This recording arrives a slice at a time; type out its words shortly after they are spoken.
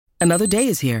Another day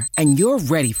is here, and you're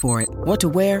ready for it. What to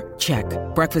wear? Check.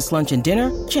 Breakfast, lunch, and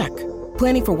dinner? Check.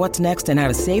 Planning for what's next and how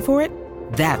to save for it?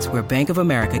 That's where Bank of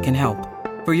America can help.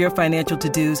 For your financial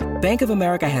to-dos, Bank of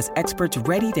America has experts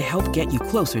ready to help get you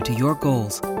closer to your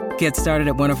goals. Get started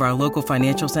at one of our local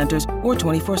financial centers or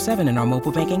 24/7 in our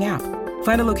mobile banking app.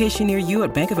 Find a location near you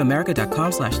at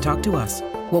bankofamerica.com/talktous.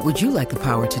 What would you like the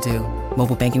power to do?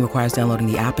 Mobile banking requires downloading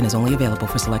the app and is only available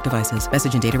for select devices.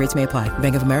 Message and data rates may apply.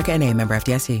 Bank of America N.A., member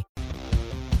FDIC.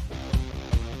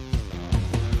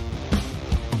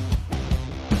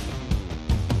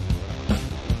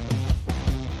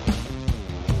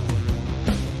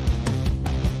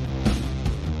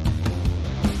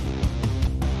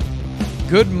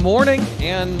 Good morning,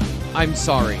 and I'm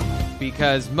sorry,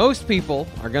 because most people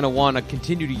are going to want to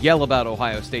continue to yell about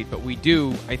Ohio State, but we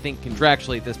do, I think,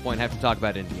 contractually at this point have to talk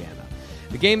about Indiana.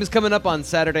 The game is coming up on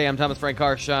Saturday. I'm Thomas Frank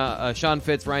Carr, Sean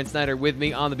Fitz, Ryan Snyder with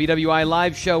me on the BWI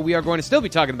Live show. We are going to still be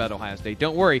talking about Ohio State.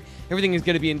 Don't worry, everything is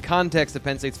going to be in context of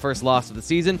Penn State's first loss of the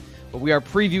season, but we are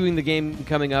previewing the game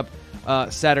coming up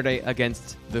Saturday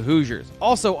against the Hoosiers.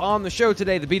 Also on the show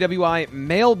today, the BWI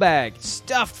mailbag,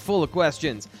 stuffed full of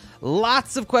questions.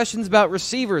 Lots of questions about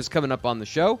receivers coming up on the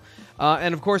show.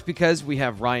 And, of course, because we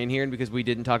have Ryan here and because we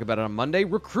didn't talk about it on Monday,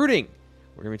 recruiting.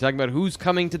 We're going to be talking about who's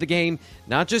coming to the game,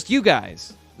 not just you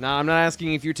guys. Now, I'm not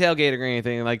asking if you're tailgating or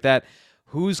anything like that.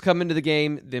 Who's coming to the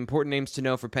game, the important names to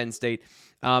know for Penn State.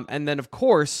 And then, of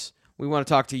course, we want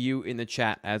to talk to you in the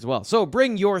chat as well. So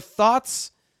bring your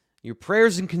thoughts, your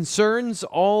prayers and concerns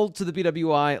all to the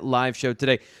BWI live show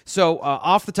today. So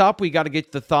off the top, we got to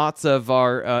get the thoughts of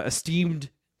our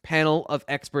esteemed panel of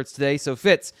experts today. So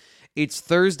Fitz, it's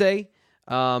Thursday.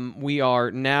 We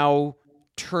are now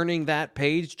turning that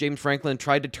page. James Franklin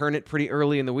tried to turn it pretty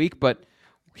early in the week, but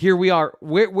here we are.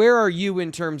 Where are you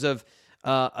in terms of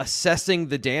assessing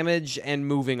the damage and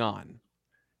moving on?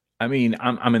 I mean,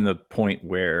 I'm in the point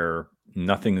where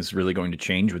nothing is really going to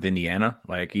change with Indiana.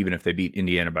 Like, even if they beat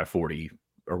Indiana by 40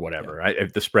 or whatever,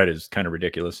 if the spread is kind of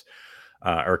ridiculous,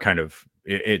 or kind of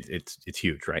it's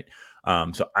huge, right?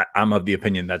 So I'm of the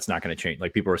opinion that's not going to change.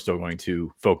 Like, people are still going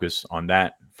to focus on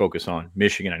that, focus on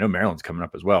Michigan. I know Maryland's coming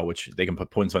up as well, which they can put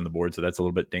points on the board. So that's a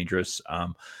little bit dangerous.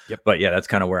 But yeah, that's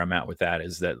kind of where I'm at with that,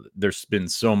 is that there's been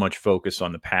so much focus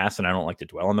on the past, and I don't like to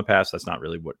dwell on the past. That's not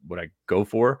really what I go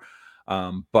for.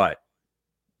 But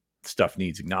stuff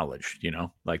needs acknowledged,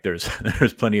 like there's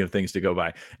plenty of things to go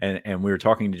by. And we were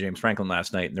talking to James Franklin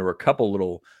last night, and there were a couple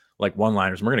little like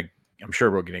one-liners. I'm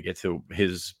sure we're going to get to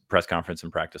his press conference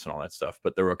and practice and all that stuff,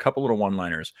 but there were a couple little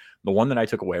one-liners. The one that I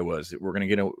took away was that we're going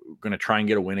to try and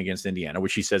get a win against Indiana,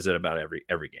 which he says it about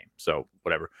every game. So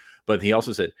whatever. But he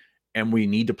also said, and we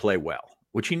need to play well,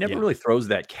 which he never really throws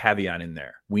that caveat in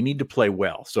there. We need to play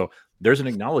well. So there's an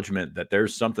acknowledgement that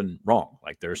there's something wrong.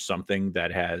 Like, there's something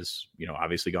that has,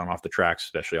 obviously gone off the tracks,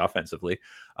 especially offensively.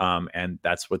 And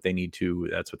that's what they need to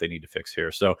fix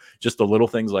here. So just the little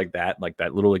things like that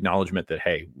little acknowledgement that,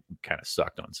 hey, we kind of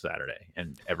sucked on Saturday.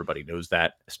 And everybody knows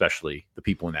that, especially the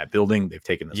people in that building. They've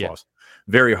taken this loss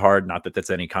very hard. Not that that's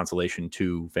any consolation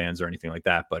to fans or anything like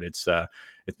that, but it's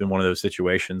been one of those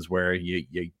situations where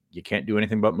you can't do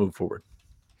anything but move forward.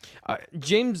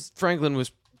 James Franklin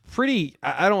was pretty,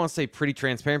 I don't want to say pretty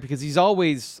transparent, because he's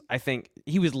always, I think,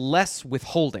 he was less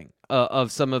withholding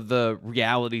of some of the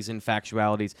realities and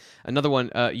factualities. Another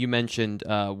one you mentioned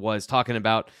was talking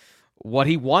about what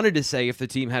he wanted to say if the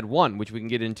team had won, which we can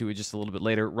get into just a little bit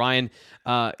later. Ryan,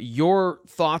 your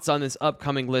thoughts on this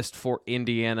upcoming list for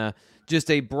Indiana?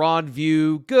 Just a broad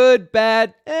view, good,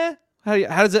 bad, How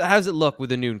does it look with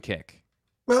the noon kick?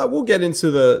 Well, we'll get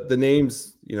into the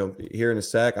names, here in a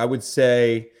sec. I would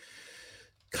say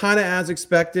kind of as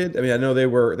expected. I mean, I know they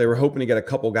were hoping to get a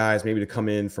couple guys maybe to come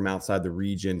in from outside the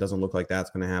region. Doesn't look like that's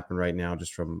going to happen right now,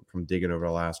 just from digging over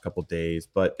the last couple of days.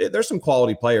 But there's some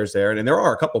quality players there, and there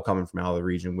are a couple coming from out of the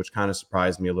region, which kind of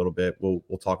surprised me a little bit. We'll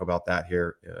talk about that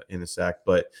here in a sec.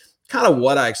 But kind of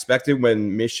what I expected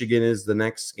when Michigan is the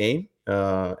next game,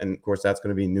 and of course that's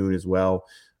going to be noon as well.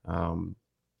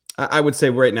 I would say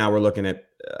right now we're looking at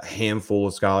a handful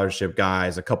of scholarship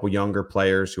guys, a couple younger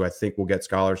players who I think will get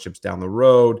scholarships down the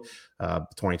road,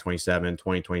 2027,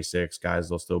 2026 guys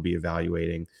they'll still be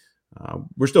evaluating.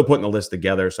 We're still putting the list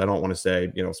together, so I don't want to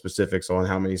say, specifics on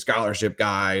how many scholarship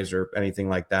guys or anything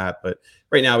like that. But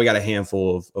right now we got a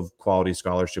handful of quality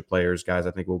scholarship players, guys.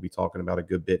 I think we'll be talking about a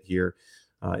good bit here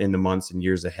in the months and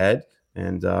years ahead.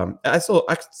 And I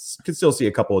could still see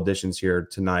a couple additions here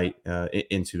tonight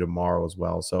into tomorrow as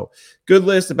well. So good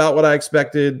list, about what I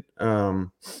expected.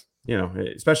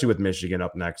 especially with Michigan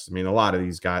up next. I mean, a lot of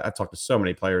these guys, I've talked to so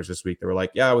many players this week that were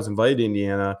like, yeah, I was invited to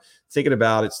Indiana, thinking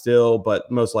about it still, but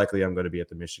most likely I'm going to be at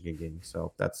the Michigan game.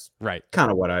 So that's right.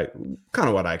 Kind of what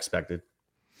I expected.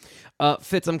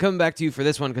 Fitz, I'm coming back to you for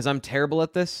this one because I'm terrible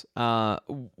at this.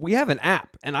 We have an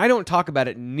app, and I don't talk about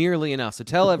it nearly enough. So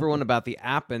tell everyone about the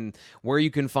app and where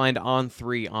you can find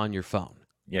On3 on your phone.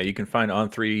 Yeah, you can find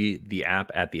On3, the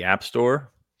app, at the App Store.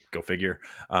 Go figure.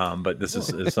 But this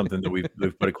is something that we've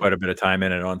put quite a bit of time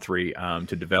in at On3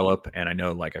 to develop. And I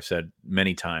know, like I've said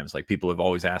many times, like people have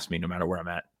always asked me, no matter where I'm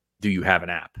at, do you have an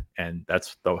app? And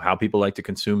that's how people like to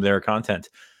consume their content.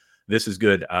 This is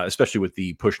good, especially with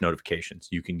the push notifications.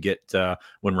 You can get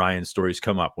when Ryan's stories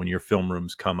come up, when your film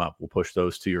rooms come up, we'll push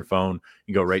those to your phone.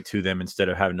 You go right to them instead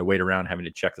of having to wait around, having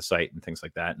to check the site and things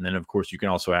like that. And then, of course, you can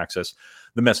also access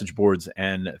the message boards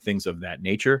and things of that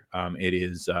nature. It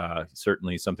is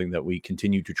certainly something that we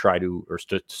continue to try to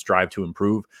strive to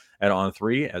improve at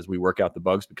On3 as we work out the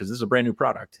bugs, because this is a brand new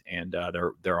product and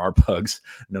there are bugs,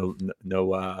 no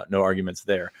arguments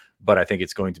there. But I think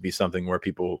it's going to be something where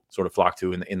people sort of flock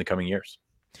to in the coming years.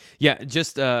 Yeah,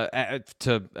 just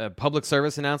to a public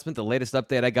service announcement, the latest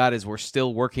update I got is we're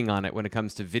still working on it when it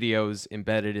comes to videos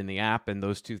embedded in the app and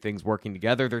those two things working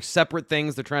together. They're separate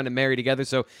things. They're trying to marry together.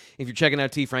 So if you're checking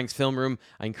out T. Frank's Film Room,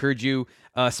 I encourage you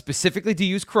specifically to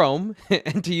use Chrome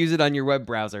and to use it on your web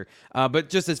browser. But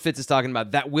just as Fitz is talking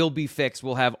about, that will be fixed.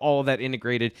 We'll have all of that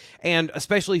integrated. And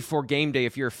especially for game day,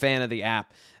 if you're a fan of the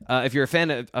app, if you're a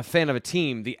fan of a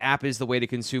team, the app is the way to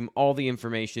consume all the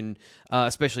information,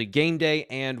 especially game day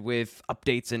and with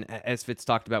updates and, as Fitz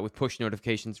talked about, with push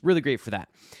notifications. Really great for that.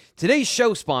 Today's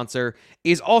show sponsor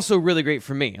is also really great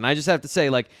for me. And I just have to say,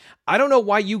 I don't know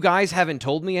why you guys haven't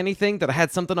told me anything that I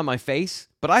had something on my face,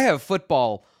 but I have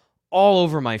football all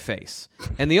over my face.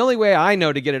 And the only way I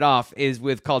know to get it off is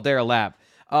with Caldera Lab.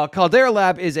 Caldera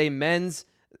Lab is a men's,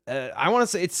 I want to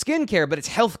say it's skincare, but it's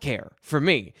healthcare for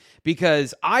me,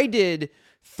 because I did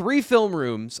 3 film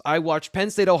rooms. I watched Penn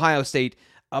State, Ohio State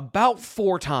about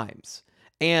 4 times,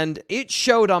 and it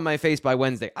showed on my face by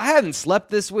Wednesday. I haven't slept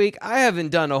this week. I haven't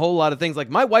done a whole lot of things. Like,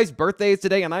 my wife's birthday is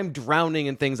today, and I'm drowning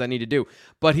in things I need to do.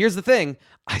 But here's the thing.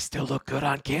 I still look good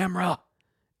on camera.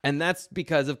 And that's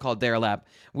because of Caldera Lab.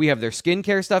 We have their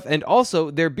skincare stuff and also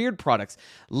their beard products.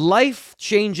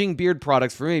 Life-changing beard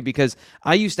products for me, because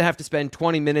I used to have to spend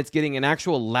 20 minutes getting an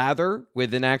actual lather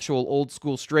with an actual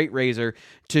old-school straight razor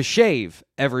to shave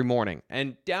every morning.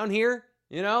 And down here,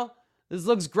 this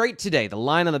looks great today. The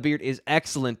line on the beard is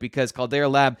excellent because Caldera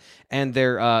Lab and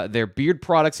their beard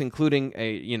products, including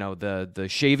the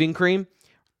shaving cream,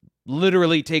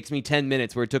 literally takes me 10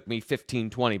 minutes where it took me 15,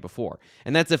 20 before.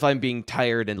 And that's if I'm being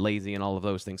tired and lazy and all of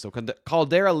those things. So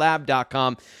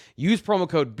calderalab.com. Use promo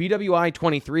code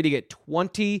BWI23 to get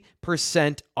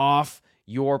 20% off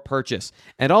your purchase.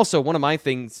 And also, one of my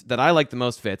things that I like the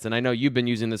most, Fitz, and I know you've been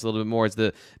using this a little bit more, is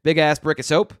the big-ass brick of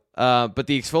soap. But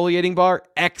the exfoliating bar,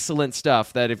 excellent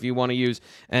stuff that if you want to use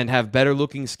and have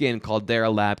better-looking skin, Caldera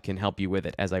Lab can help you with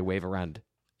it, as I wave around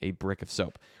a brick of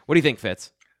soap. What do you think,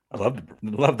 Fitz? I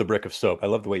love the brick of soap. I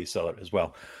love the way you sell it as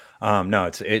well. No,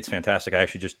 it's fantastic. I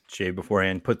actually just shaved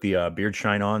beforehand, put the beard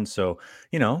shine on. So,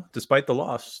 despite the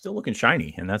loss, still looking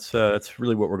shiny. And that's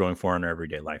really what we're going for in our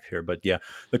everyday life here. But yeah,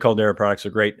 the Caldera products are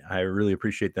great. I really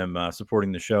appreciate them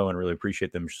supporting the show and really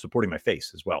appreciate them supporting my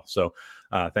face as well. So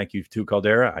thank you to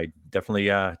Caldera. I definitely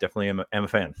am a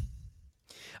fan.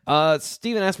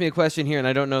 Steven asked me a question here, and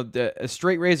I don't know, a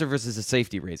straight razor versus a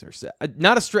safety razor.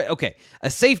 Not a straight, okay. A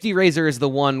safety razor is the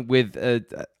one with,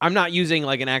 I'm not using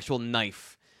like an actual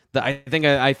knife. I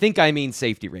think I mean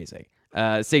safety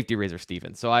razor,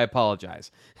 Steven. So I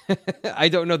apologize. I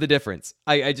don't know the difference.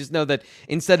 I just know that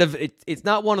instead of, it's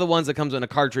not one of the ones that comes in a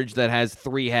cartridge that has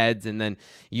 3 heads and then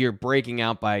you're breaking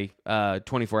out by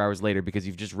 24 hours later because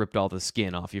you've just ripped all the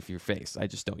skin off of your face. I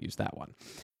just don't use that one.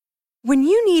 When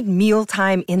you need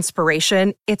mealtime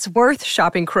inspiration, it's worth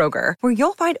shopping Kroger, where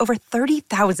you'll find over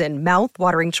 30,000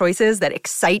 mouth-watering choices that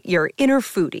excite your inner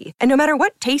foodie. And no matter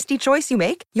what tasty choice you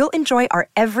make, you'll enjoy our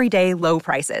everyday low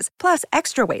prices, plus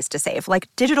extra ways to save, like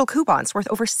digital coupons worth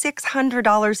over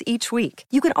 $600 each week.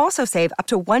 You can also save up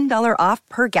to $1 off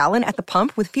per gallon at the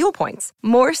pump with fuel points.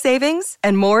 More savings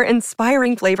and more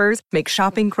inspiring flavors make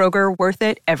shopping Kroger worth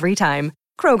it every time.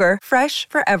 Kroger, fresh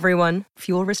for everyone.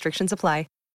 Fuel restrictions apply.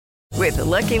 With the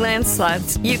Lucky Land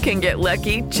Slots, you can get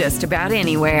lucky just about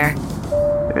anywhere.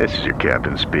 This is your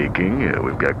captain speaking.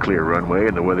 We've got clear runway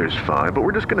and the weather's fine, but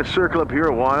we're just going to circle up here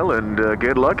a while and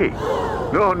get lucky.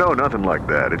 No, nothing like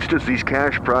that. It's just these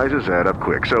cash prizes add up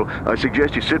quick. So I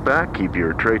suggest you sit back, keep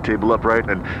your tray table upright,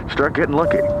 and start getting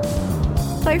lucky.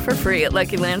 Play for free at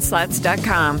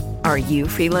LuckyLandSlots.com. Are you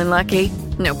feeling lucky?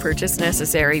 No purchase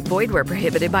necessary. Void where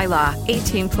prohibited by law.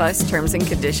 18 plus terms and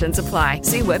conditions apply.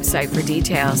 See website for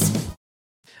details.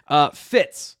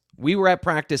 Fitz, we were at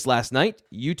practice last night.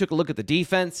 You took a look at the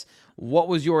defense. What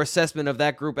was your assessment of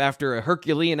that group after a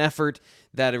Herculean effort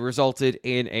that resulted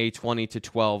in a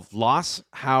 20-12 loss?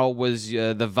 How was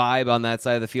the vibe on that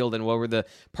side of the field, and what were the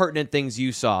pertinent things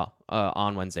you saw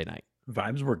on Wednesday night?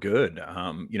 Vibes were good.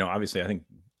 Obviously, I think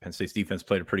Penn State's defense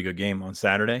played a pretty good game on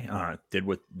Saturday. Did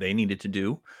what they needed to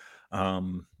do.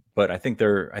 But I think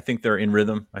they're in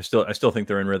rhythm. I still think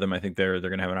they're in rhythm. I think they're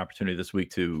going to have an opportunity this week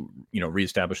to,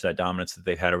 reestablish that dominance that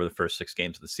they've had over the first 6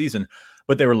 games of the season.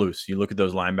 But they were loose. You look at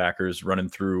those linebackers running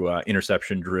through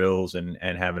interception drills and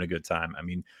having a good time. I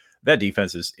mean, that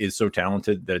defense is so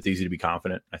talented that it's easy to be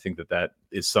confident. I think that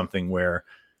is something where,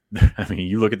 I mean,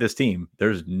 you look at this team.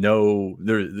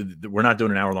 We're not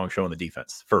doing an hour-long show on the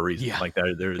defense for a reason. Yeah. Like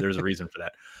that, there's a reason for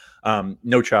that.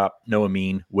 No Chop, no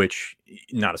Amin, which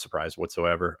not a surprise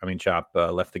whatsoever. I mean, Chop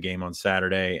left the game on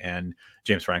Saturday, and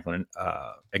James Franklin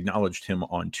acknowledged him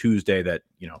on Tuesday that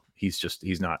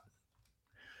he's not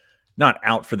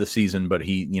out for the season, but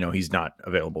he's not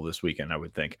available this weekend. I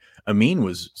would think Amin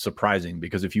was surprising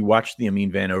because if you watch the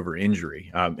Amin Vanover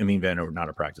injury, Amin Vanover not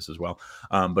a practice as well,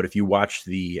 but if you watch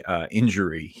the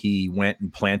injury, he went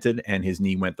and planted and his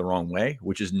knee went the wrong way,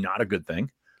 which is not a good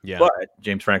thing. Yeah. But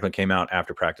James Franklin came out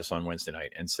after practice on Wednesday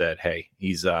night and said, hey,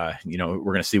 he's, we're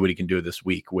going to see what he can do this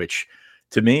week, which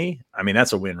to me, I mean,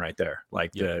 that's a win right there.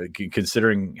 Like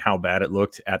considering how bad it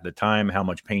looked at the time, how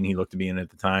much pain he looked to be in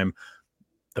at the time,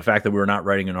 the fact that we were not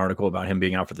writing an article about him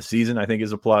being out for the season, I think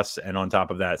is a plus. And on top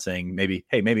of that, saying maybe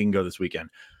he can go this weekend.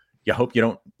 You hope you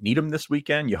don't need him this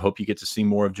weekend. You hope you get to see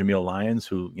more of Jameel Lyons,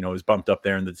 who, is bumped up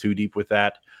there in the 2 deep with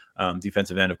that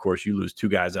defensive end. Of course, you lose 2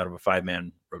 guys out of a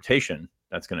 5-man rotation.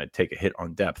 That's going to take a hit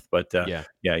on depth, but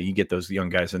you get those young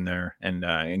guys in there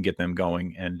and get them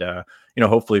going, and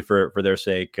hopefully for their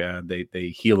sake,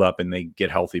 they heal up and they get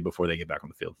healthy before they get back on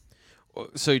the field.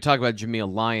 So you talk about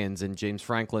Jameel Lyons, and James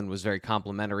Franklin was very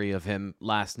complimentary of him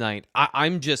last night.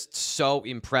 I'm just so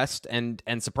impressed and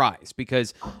surprised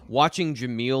because watching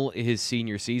Jameel his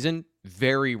senior season,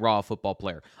 very raw football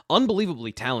player,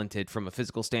 unbelievably talented from a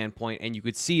physical standpoint, and you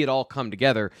could see it all come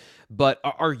together. But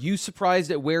are you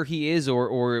surprised at where he is,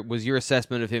 or was your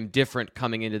assessment of him different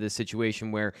coming into this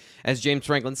situation where, as James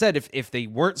Franklin said, if they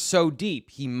weren't so deep,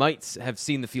 he might have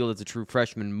seen the field as a true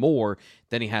freshman more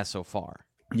than he has so far?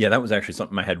 Yeah, that was actually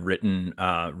something I had written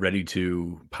ready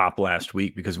to pop last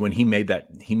week, because when he made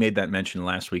that mention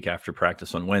last week after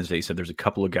practice on Wednesday, he said there's a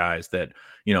couple of guys that,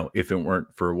 if it weren't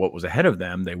for what was ahead of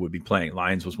them, they would be playing.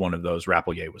 Lyons was one of those.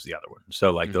 Rappleyea was the other one.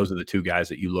 So those are the 2 guys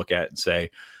that you look at and say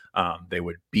they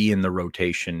would be in the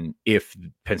rotation if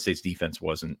Penn State's defense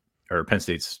wasn't, or Penn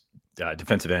State's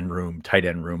defensive end room, tight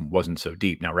end room wasn't so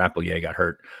deep. Now Rappleyea got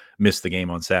hurt, missed the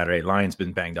game on Saturday. Lyons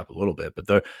been banged up a little bit,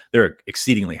 but they're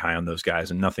exceedingly high on those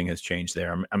guys, and nothing has changed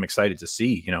there. I'm excited to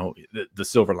see, the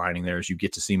silver lining there is you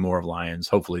get to see more of Lyons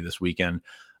hopefully this weekend.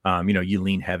 You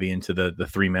lean heavy into the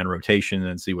 3-man rotation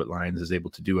and see what Lyons is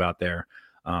able to do out there.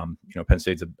 Penn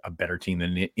State's a better team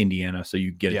than Indiana, so you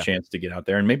get a chance to get out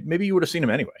there, and maybe you would have seen him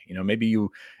anyway. Maybe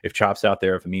if Chop's out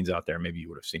there, if Amin's out there, maybe you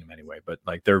would have seen him anyway. But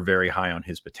they're very high on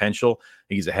his potential.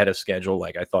 He's ahead of schedule.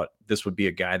 I thought this would be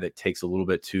a guy that takes a little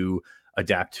bit to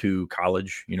adapt to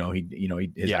college.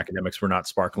 His academics were not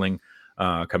sparkling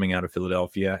coming out of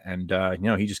Philadelphia, and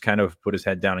he just kind of put his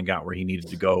head down and got where he needed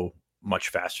to go much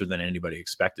faster than anybody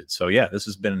expected. So this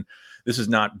is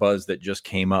not buzz that just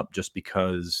came up just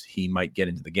because he might get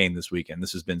into the game this weekend.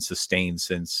 This has been sustained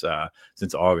since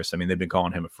August. I mean, they've been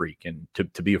calling him a freak, and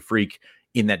to be a freak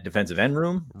in that defensive end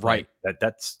room, right?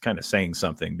 That's kind of saying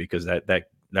something, because that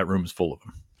room is full of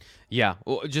them. Yeah,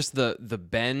 well, just the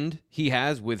bend he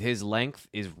has with his length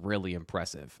is really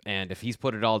impressive. And if he's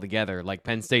put it all together, like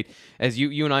Penn State, as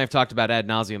you and I have talked about ad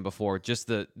nauseum before, just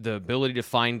the ability to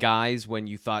find guys when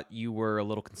you thought you were a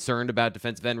little concerned about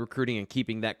defensive end recruiting and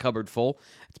keeping that cupboard full,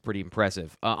 it's pretty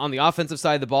impressive. On the offensive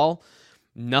side of the ball,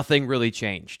 nothing really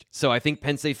changed. So I think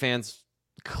Penn State fans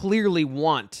clearly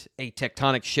want a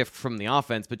tectonic shift from the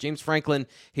offense, but James Franklin,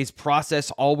 his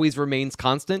process always remains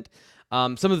constant.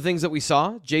 Some of the things that we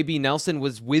saw, J.B. Nelson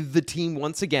was with the team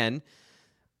once again,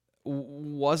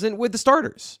 wasn't with the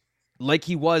starters like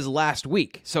he was last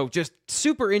week. So just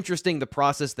super interesting, the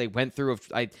process they went through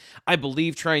of, I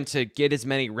believe, trying to get as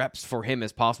many reps for him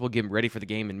as possible, get him ready for the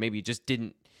game, and maybe it just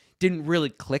didn't really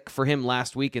click for him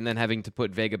last week, and then having to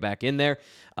put Vega back in there.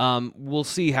 We'll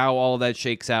see how all of that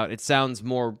shakes out. It sounds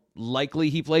more likely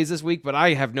he plays this week, but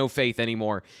I have no faith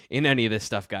anymore in any of this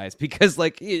stuff, guys, because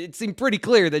like it seemed pretty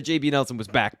clear that JB Nelson was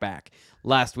back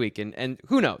last week, and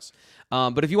who knows.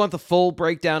 But if you want the full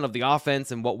breakdown of the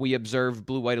offense and what we observed,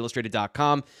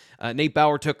 BlueWhiteIllustrated.com, Nate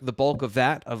Bauer took the bulk of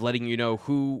that, of letting you know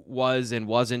who was and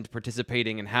wasn't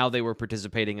participating and how they were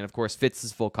participating, and of course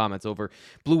Fitz's full comments over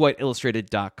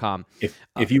BlueWhiteIllustrated.com.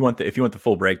 If you want the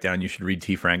full breakdown, you should read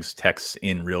T. Frank's texts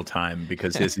in real time,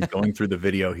 because as he's going through the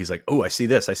video, he's like, "Oh, I see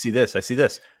this, I see this, I see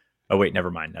this." Oh wait,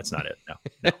 never mind. That's not it. No,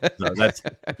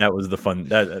 that was the fun.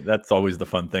 That's always the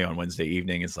fun thing on Wednesday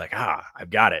evening. It's like, I've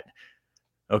got it.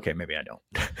 Okay, maybe I don't.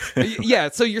 Yeah,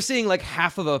 so you're seeing like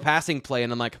half of a passing play,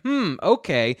 and I'm like,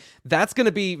 okay, that's going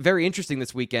to be very interesting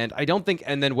this weekend. I don't think,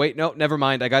 and then wait, no, never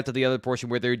mind. I got to the other portion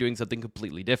where they're doing something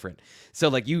completely different. So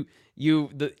like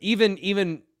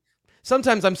even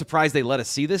sometimes I'm surprised they let us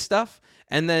see this stuff,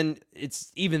 and then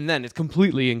it's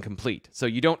completely incomplete. So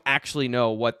you don't actually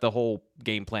know what the whole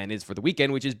game plan is for the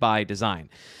weekend, which is by design.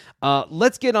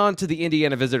 Let's get on to the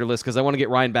Indiana visitor list, because I want to get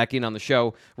Ryan back in on the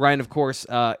show. Ryan, of course,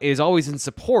 is always in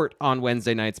support on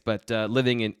Wednesday nights, but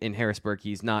living in Harrisburg,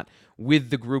 he's not with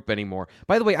the group anymore.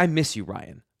 By the way, I miss you,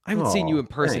 Ryan. I haven't seen you in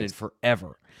person in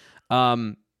forever.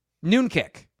 Noon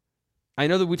kick. I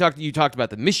know that you talked about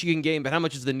the Michigan game, but how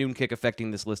much is the noon kick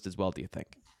affecting this list as well, do you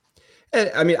think?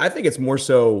 I mean, I think it's more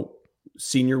so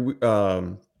senior,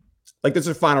 like this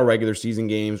is final regular season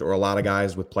games or a lot of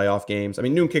guys with playoff games. I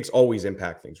mean, noon kicks always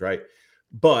impact things, right?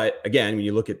 But again, when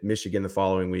you look at Michigan the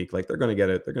following week, like they're going to get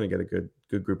a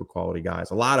good group of quality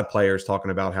guys. A lot of players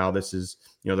talking about how this is,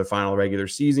 their final regular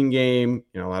season game.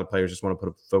 A lot of players just want to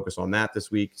put a focus on that this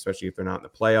week, especially if they're not in the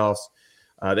playoffs.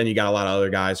 Then you got a lot of other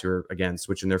guys who are, again,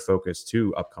 switching their focus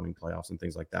to upcoming playoffs and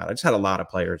things like that. I just had a lot of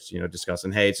players,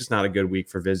 discussing, hey, it's just not a good week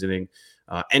for visiting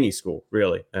any school,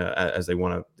 really, as they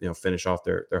want to, finish off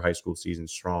their high school season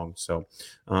strong. So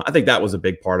I think that was a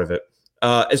big part of it.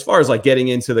 As far as like getting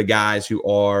into the guys who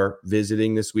are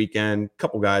visiting this weekend, a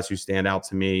couple guys who stand out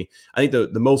to me. I think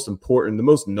the most important, the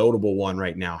most notable one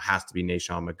right now has to be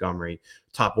Nashawn Montgomery,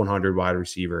 top 100 wide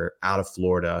receiver out of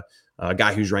Florida. A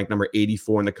guy who's ranked number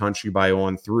 84 in the country by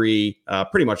On3,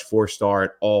 pretty much 4-star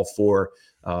at all 4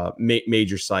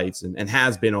 major sites, and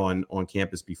has been on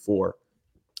campus before.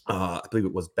 I believe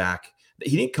it was back.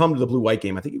 He didn't come to the blue-white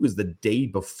game. I think it was the day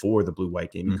before the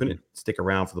blue-white game. He couldn't stick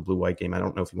around for the blue-white game. I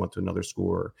don't know if he went to another school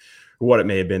or what it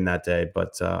may have been that day,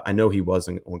 but I know he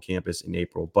wasn't on campus in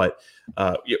April. But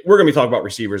we're going to be talking about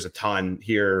receivers a ton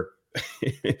here.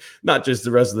 Not just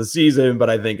the rest of the season, but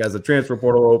I think as the transfer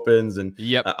portal opens, and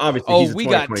obviously we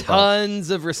got tons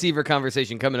of receiver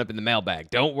conversation coming up in the mailbag.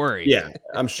 Don't worry. Yeah,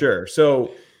 I'm sure.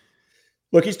 So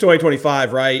look, he's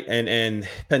 2025, right? And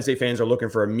Penn State fans are looking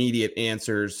for immediate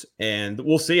answers, and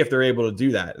we'll see if they're able to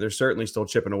do that. They're certainly still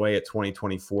chipping away at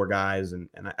 2024 guys, and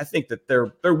I think that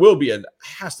there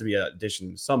has to be an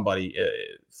addition, somebody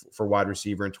for wide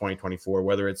receiver in 2024,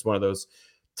 whether it's one of those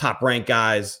top ranked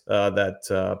guys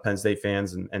that Penn State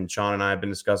fans and Sean and I have been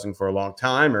discussing for a long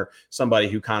time, or somebody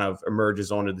who kind of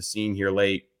emerges onto the scene here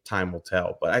late. Time will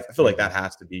tell, but I feel like that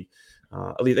has to be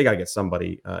at least they got to get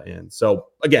somebody in. So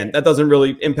again, that doesn't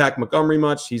really impact Montgomery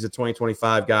much. He's a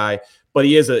 2025 guy, but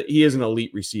he is an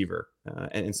elite receiver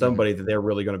and somebody that they're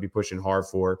really going to be pushing hard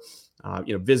for.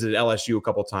 Visited LSU a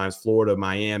couple times, Florida,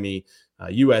 Miami,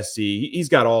 USC. He's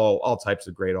got all types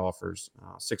of great offers.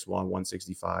 6'1",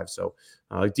 165. So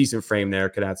a decent frame there.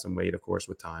 Could add some weight, of course,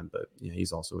 with time, but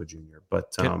he's also a junior.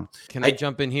 But can I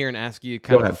jump in here and ask you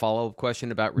kind of a follow-up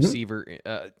question about receiver?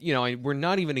 We're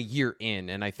not even a year in,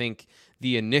 and I think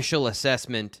the initial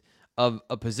assessment of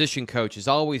a position coach is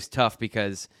always tough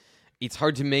because it's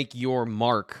hard to make your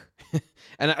mark.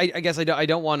 And I guess I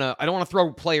don't want to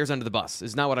throw players under the bus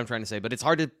is not what I'm trying to say, but it's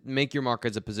hard to make your mark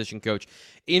as a position coach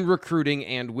in recruiting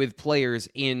and with players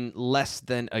in less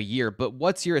than a year. But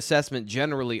what's your assessment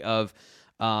generally of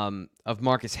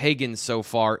Marcus Hagan so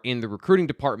far in the recruiting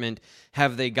department?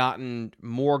 Have they gotten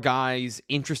more guys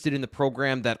interested in the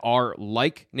program that are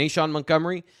like Nashawn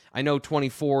Montgomery? I know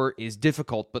 24 is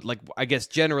difficult, but I guess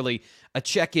generally a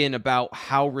check-in about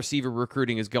how receiver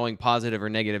recruiting is going, positive or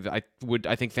negative,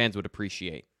 I think fans would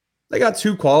appreciate. They got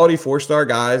 2 quality 4-star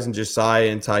guys in Josiah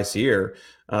and Tyseer.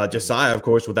 Josiah, of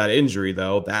course, with that injury,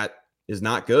 though, that is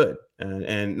not good.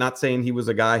 And not saying he was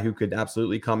a guy who could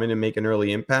absolutely come in and make an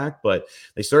early impact, but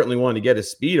they certainly wanted to get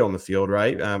his speed on the field,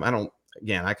 right?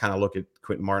 I kind of look at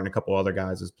Quentin Martin, a couple other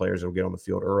guys as players that will get on the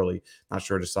field early. Not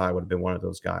sure Josiah would have been one of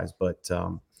those guys, but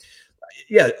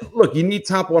look, you need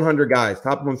top 100 guys,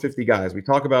 top 150 guys. We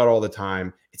talk about it all the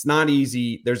time. It's not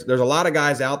easy. There's a lot of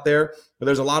guys out there, but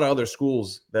there's a lot of other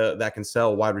schools that can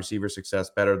sell wide receiver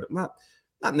success better.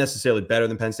 not necessarily better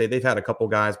than Penn State. They've had a couple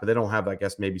guys, but they don't have, I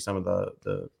guess, maybe some of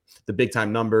the big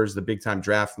time numbers, the big time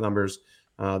draft numbers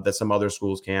that some other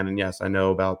schools can. And yes, I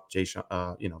know about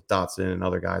Dotson and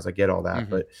other guys. I get all that,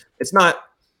 but it's not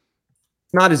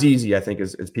as easy, I think,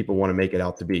 as people want to make it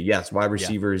out to be. Yes, wide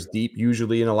receiver is deep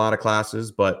usually in a lot of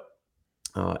classes, but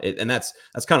and that's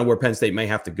kind of where Penn State may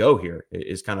have to go here,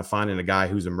 is kind of finding a guy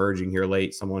who's emerging here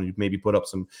late, someone who maybe put up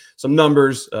some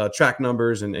numbers, track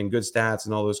numbers and good stats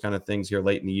and all those kind of things here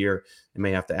late in the year. And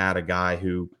may have to add a guy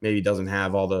who maybe doesn't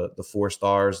have all the 4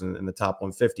 stars and the top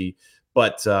 150,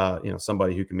 but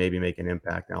somebody who can maybe make an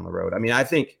impact down the road. I mean, I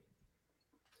think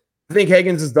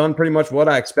Higgins has done pretty much what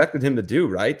I expected him to do,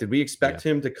 right? Did we expect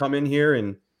him to come in here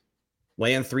and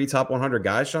land 3 top 100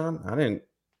 guys, Sean?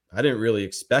 I didn't really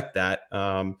expect that.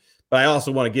 But I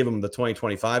also want to give him the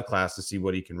 2025 class to see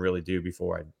what he can really do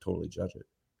before I totally judge it.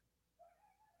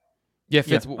 Yeah,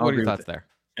 Fitz, what are your thoughts there?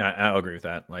 I'll agree with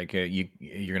that. Like you're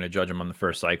going to judge him on the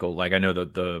first cycle. Like I know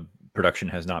that the production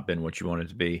has not been what you want it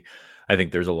to be. I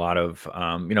think there's a lot of,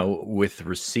 with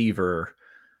receiver,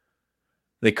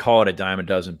 they call it a dime a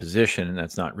dozen position, and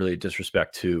that's not really a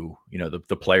disrespect to,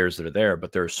 the players that are there,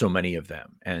 but there are so many of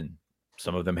them, and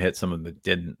some of them hit, some of them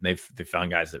didn't. They found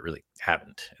guys that really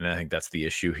haven't, and I think that's the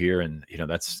issue here. And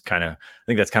that's kind of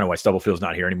why Stubblefield's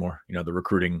not here anymore. The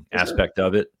recruiting aspect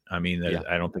of it. I mean,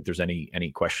 I don't think there's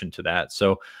any question to that.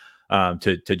 So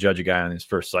to judge a guy on his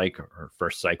first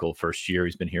year,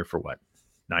 he's been here for what,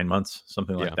 9 months,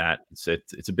 something like that.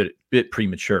 It's a bit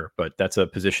premature, but that's a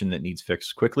position that needs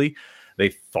fixed quickly. They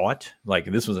thought, like,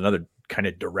 this was another kind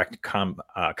of direct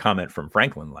comment from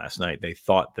Franklin last night. They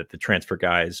thought that the transfer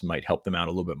guys might help them out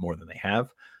a little bit more than they have.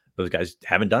 Those guys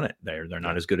haven't done it. They're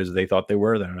not as good as they thought they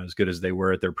were. They're not as good as they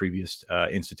were at their previous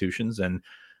institutions. And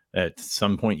at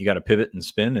some point, you got to pivot and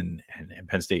spin. And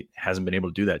Penn State hasn't been able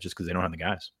to do that just because they don't have the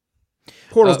guys.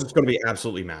 Portal's just going to be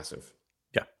absolutely massive.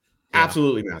 Yeah,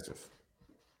 absolutely massive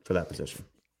for that position.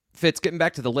 Fitz, getting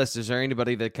back to the list, is there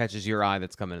anybody that catches your eye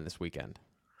that's coming in this weekend?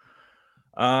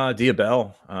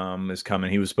 Diabell is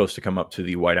coming. He was supposed to come up to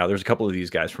the whiteout. There's a couple of these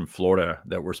guys from Florida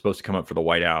that were supposed to come up for the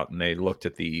whiteout, and they looked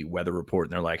at the weather report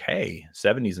and they're like, hey,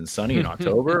 70s and sunny in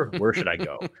October. Where should I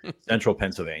go? Central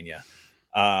Pennsylvania.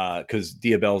 Because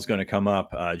Diabell is going to come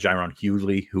up. Jaron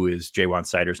Hughley, who is Jaywan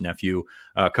Sider's nephew,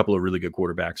 a couple of really good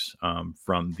quarterbacks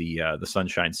from the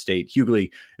Sunshine State.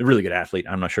 Hughley, a really good athlete.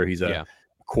 I'm not sure he's a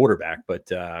quarterback,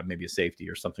 but maybe a safety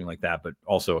or something like that, but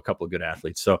also a couple of good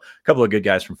athletes. So a couple of good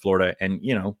guys from Florida. And,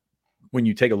 when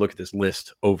you take a look at this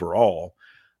list overall,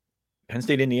 Penn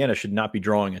State, Indiana should not be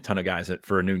drawing a ton of guys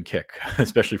for a noon kick,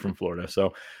 especially from Florida.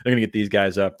 So they're going to get these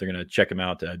guys up. They're going to check them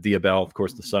out. Diabell, of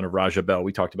course, the son of Raja Bell.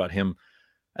 We talked about him,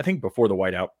 I think, before the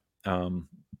whiteout,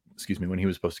 when he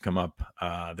was supposed to come up.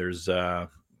 There's a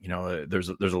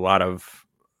lot of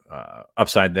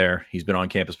upside there. He's been on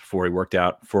campus before. He worked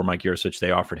out for Mike Yursich.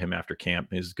 They offered him after camp.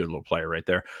 He's a good little player right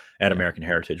there at American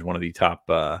Heritage, one of the top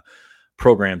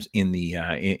programs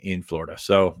in Florida.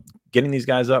 So getting these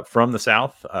guys up from the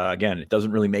South, again, it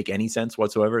doesn't really make any sense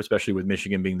whatsoever, especially with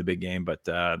Michigan being the big game, but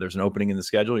there's an opening in the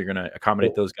schedule. You're going to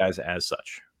accommodate those guys as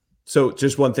such. So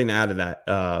just one thing to add to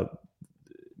that,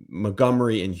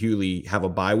 Montgomery and Hughley have a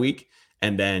bye week,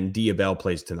 and then Diabell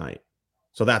plays tonight.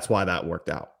 So that's why that worked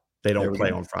out. They don't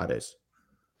play on Fridays.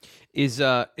 Is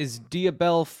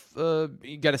Diabell,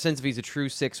 you got a sense if he's a true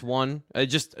 6'1"?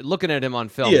 Just looking at him on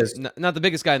film, he is. Not the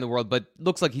biggest guy in the world, but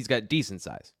looks like he's got decent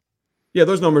size. Yeah,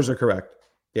 those numbers are correct.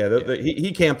 Yeah,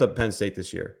 he camped up Penn State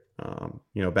this year,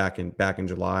 back in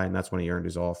July, and that's when he earned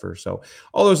his offer. So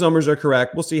all those numbers are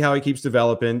correct. We'll see how he keeps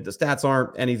developing. The stats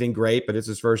aren't anything great, but it's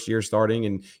his first year starting,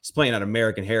 and he's playing at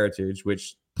American Heritage,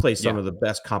 which plays some of the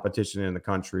best competition in the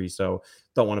country. So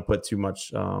don't want to put too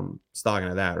much stock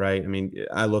into that, right? I mean,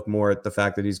 I look more at the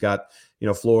fact that he's got,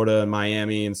 Florida and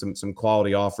Miami and some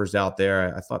quality offers out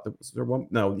there. I thought there one.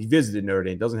 No, he visited Notre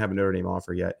Dame. Doesn't have a Notre Dame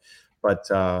offer yet. But,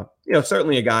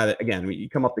 certainly a guy that, again, you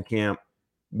come up to camp,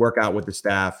 work out with the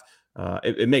staff.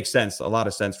 It makes sense, a lot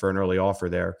of sense for an early offer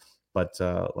there. But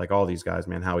like all these guys,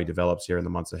 man, how he develops here in the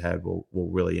months ahead will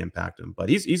really impact him. But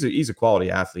he's a quality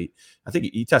athlete. I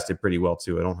think he tested pretty well,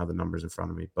 too. I don't have the numbers in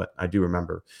front of me, but I do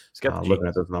remember looking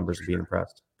at those numbers and being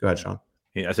impressed. Go ahead, Sean.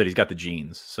 Yeah, I said he's got the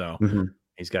genes. So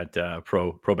he's got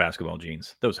pro basketball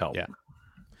genes. Those help.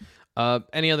 Yeah.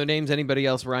 Any other names? Anybody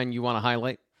else, Ryan, you want to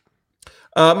highlight?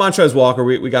 Montrez Walker,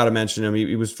 we got to mention him.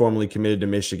 He was formerly committed to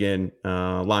Michigan,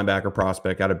 linebacker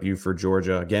prospect out of Buford,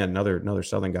 Georgia. Again, another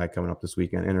Southern guy coming up this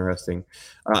weekend. Interesting.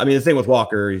 The thing with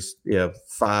Walker, he's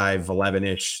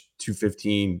 5'11-ish,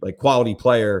 215, like quality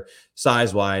player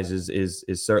size wise is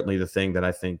certainly the thing that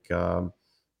I think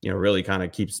really kind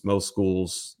of keeps most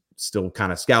schools still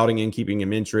kind of scouting and keeping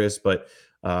him interest, but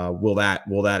will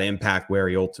that impact where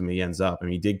he ultimately ends up? I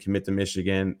mean, he did commit to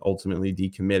Michigan, ultimately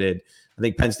decommitted. I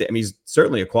think Penn State, I mean, he's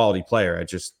certainly a quality player. At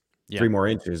just 3 more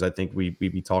inches, I think we'd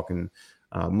be talking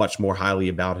much more highly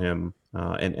about him,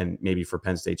 and maybe for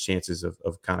Penn State's chances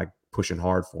of kind of pushing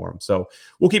hard for him. So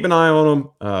we'll keep an eye on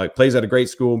him. Plays at a great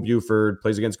school in Buford,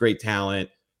 plays against great talent,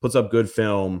 puts up good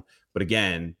film. But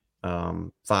again,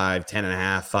 5'10 and a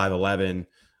half, 5'11",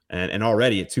 and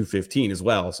already at 215 as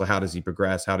well. So how does he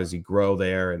progress? How does he grow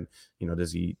there? And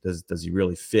does he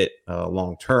really fit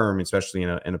long term, especially in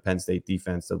a Penn State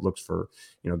defense that looks for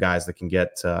guys that can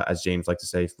get, as James liked to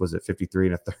say, was it 53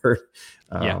 and a third?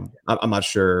 I'm not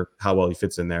sure how well he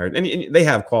fits in there. And they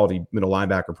have quality middle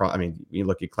linebacker. I mean, you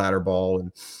look at Clatterball,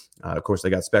 and of course they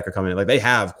got Specker coming in. Like, they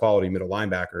have quality middle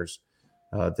linebackers.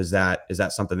 Is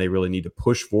that something they really need to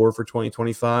push for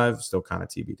 2025? Still kind of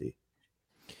TBD.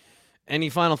 Any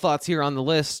final thoughts here on the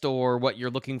list, or what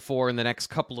you're looking for in the next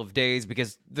couple of days?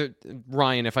 Because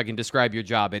Ryan, if I can describe your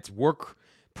job, it's work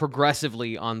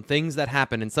progressively on things that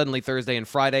happen, and suddenly Thursday and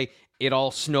Friday, it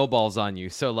all snowballs on you.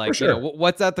 So, like, sure.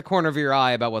 What's at the corner of your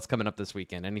eye about what's coming up this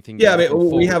weekend? Anything? Yeah, I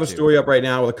mean, we have a story up right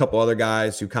now with a couple other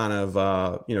guys who kind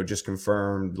of, just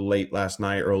confirmed late last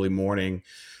night, early morning.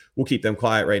 We'll keep them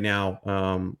quiet right now,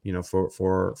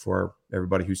 for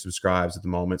everybody who subscribes at the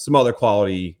moment. Some other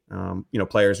quality,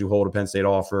 players who hold a Penn State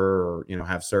offer, or,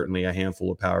 have certainly a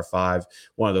handful of Power 5.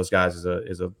 One of those guys is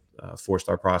a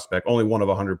 4-star prospect, only one of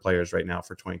 100 players right now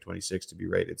for 2026 to be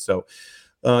rated. So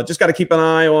just got to keep an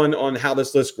eye on how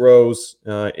this list grows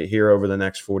here over the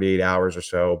next 48 hours or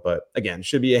so. But again,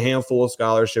 should be a handful of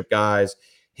scholarship guys,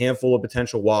 handful of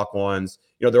potential walk-ons.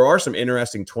 There are some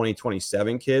interesting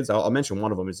 2027 kids. I'll mention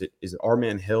one of them. Is it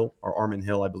Armin Hill,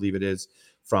 I believe it is,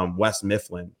 from West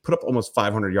Mifflin? Put up almost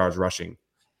 500 yards rushing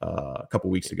a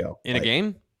couple weeks ago. In a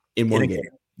game? In one game.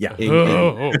 Yeah.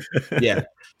 Yeah.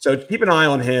 So keep an eye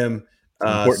on him.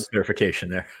 Important clarification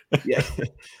there. Yeah.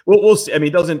 We'll see. I mean, he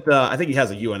doesn't, I think he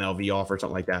has a UNLV offer or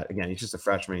something like that. Again, he's just a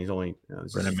freshman. He's only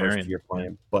this is his first year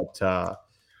playing. But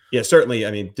yeah, certainly.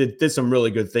 I mean, did some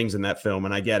really good things in that film,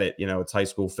 and I get it. It's high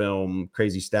school film,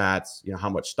 crazy stats. How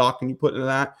much stock can you put into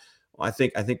that? Well, I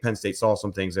think Penn State saw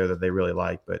some things there that they really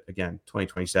like. But again,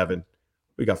 2027,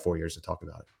 we got 4 years to talk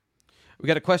about it. We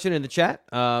got a question in the chat,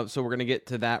 so we're going to get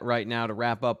to that right now to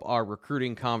wrap up our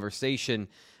recruiting conversation.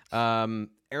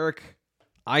 Eric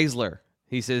Eisler,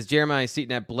 he says, Jeremiah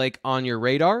Seton at Blake on your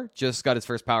radar. Just got his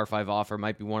first Power 5 offer.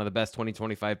 Might be one of the best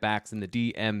 2025 backs in the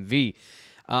DMV.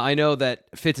 I know that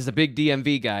Fitz is a big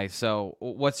DMV guy, so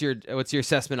what's your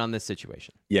assessment on this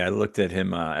situation? Yeah, I looked at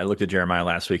him. I looked at Jeremiah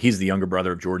last week. He's the younger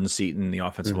brother of Jordan Seton, the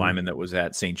offensive lineman that was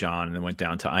at St. John and then went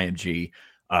down to IMG.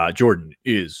 Jordan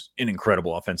is an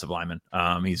incredible offensive lineman.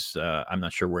 He's I'm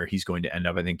not sure where he's going to end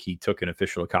up. I think he took an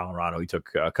official to Colorado. He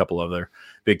took a couple other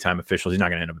big time officials. He's not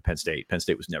going to end up at Penn State. Penn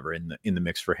State was never in the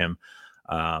mix for him.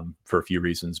 For a few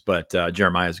reasons, but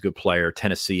Jeremiah is a good player.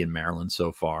 Tennessee and Maryland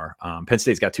so far. Penn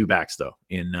State's got 2 backs though.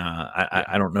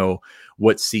 I don't know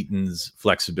what Seton's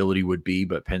flexibility would be,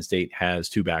 but Penn State has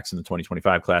 2 backs in the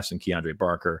 2025 class, and Keandre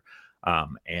Barker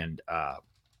and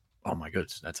oh my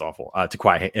goodness, that's awful.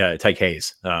 Tyke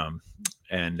Hayes,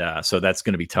 so that's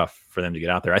going to be tough for them to get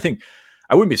out there. I think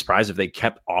I wouldn't be surprised if they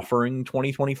kept offering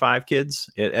 2025 kids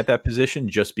at that position,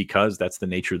 just because that's the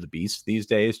nature of the beast these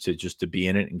days, to be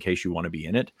in it in case you want to be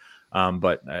in it.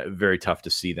 But very tough to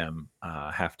see them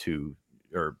have to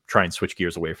or try and switch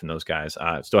gears away from those guys.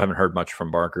 Still haven't heard much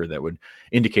from Barker that would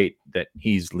indicate that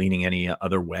he's leaning any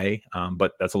other way.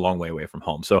 But that's a long way away from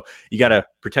home. So you got to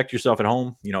protect yourself at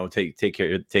home, take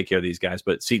care of these guys.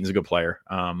 But Seton's a good player.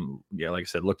 Like I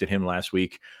said, looked at him last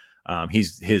week.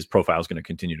 His profile is going to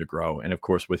continue to grow. And of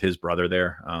course, with his brother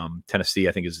there, Tennessee,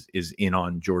 I think is in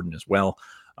on Jordan as well.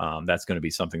 That's going to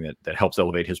be something that helps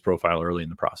elevate his profile early in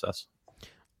the process.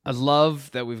 I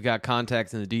love that we've got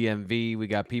contacts in the DMV.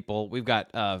 We've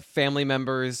got family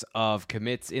members of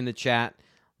commits in the chat.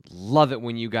 Love it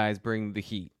when you guys bring the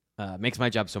heat. Makes my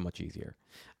job so much easier.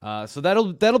 So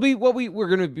that'll be what we're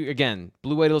going to be. Again,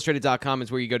 BlueWhiteIllustrated.com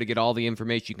is where you go to get all the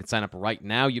information. You can sign up right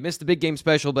now. You missed the big game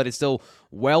special, but it's still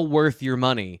well worth your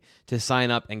money to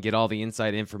sign up and get all the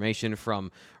inside information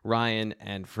from Ryan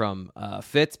and from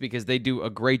Fitz, because they do a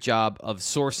great job of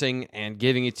sourcing and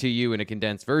giving it to you in a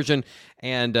condensed version.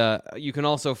 And you can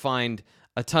also find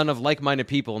a ton of like-minded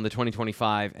people in the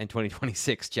 2025 and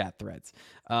 2026 chat threads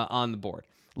on the board.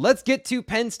 Let's get to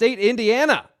Penn State,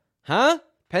 Indiana. Huh?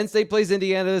 Penn State plays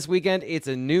Indiana this weekend. It's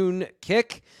a noon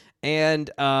kick, and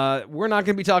we're not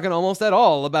going to be talking almost at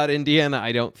all about Indiana,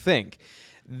 I don't think.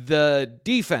 The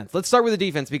defense. Let's start with the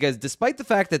defense, because despite the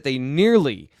fact that they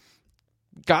nearly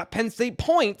got Penn State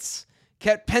points,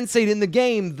 kept Penn State in the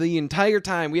game the entire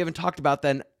time. We haven't talked about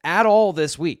them at all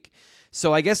this week.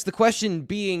 So I guess the question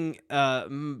being, how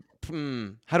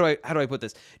do I put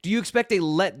this? Do you expect a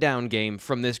letdown game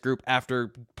from this group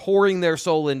after pouring their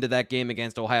soul into that game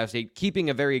against Ohio State, keeping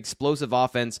a very explosive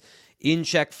offense in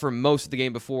check for most of the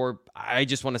game before? I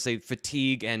just want to say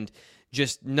fatigue and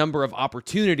just number of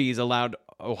opportunities allowed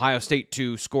Ohio State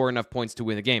to score enough points to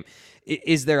win the game.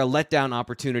 Is there a letdown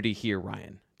opportunity here,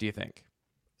 Ryan, do you think?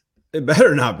 It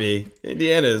better not be.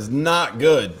 Indiana is not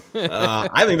good.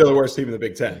 I think they're the worst team in the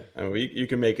Big Ten. I mean, you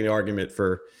can make an argument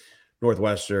for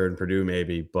Northwestern, Purdue,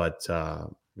 maybe, but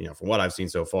from what I've seen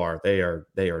so far, they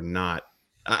are not.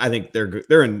 I think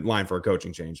they're in line for a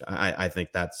coaching change. I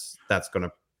think that's going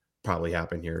to probably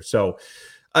happen here. So,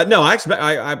 no, I expect.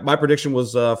 My prediction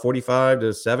was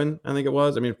 45-7. I think it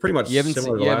was. I mean, pretty much. You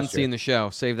haven't seen the show.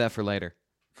 Save that for later.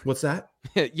 What's that?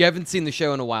 You haven't seen the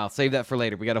show in a while. Save that for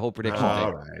later. We got a whole prediction.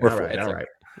 All right.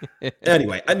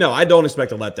 Anyway, no, I don't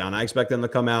expect a letdown. I expect them to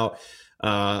come out,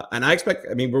 and I expect.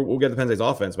 I mean, we'll get the Penn State's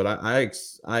offense, but I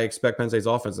expect Penn State's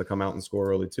offense to come out and score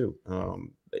early too.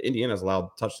 Indiana's allowed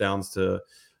touchdowns to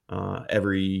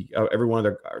every one of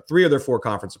their 3 of their 4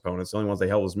 conference opponents. The only ones they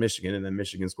held was Michigan, and then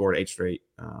Michigan scored 8 straight.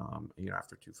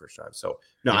 After 2 first drives. So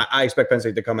no, I expect Penn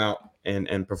State to come out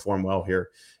and perform well here,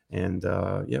 and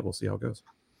we'll see how it goes.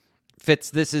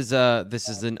 Fitz, this is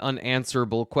an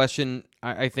unanswerable question,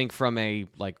 I think, from a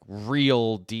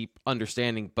real deep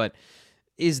understanding, but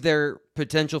is there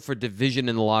potential for division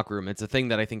in the locker room? It's a thing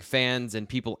that I think fans and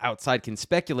people outside can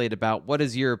speculate about. What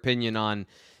is your opinion on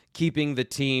keeping the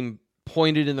team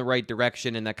pointed in the right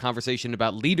direction, and that conversation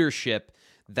about leadership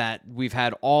that we've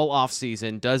had all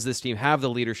offseason? Does this team have the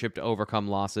leadership to overcome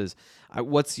losses?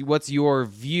 What's your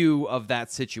view of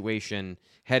that situation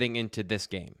heading into this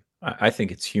game? I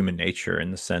think it's human nature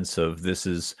in the sense of this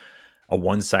is a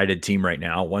one-sided team right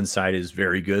now. One side is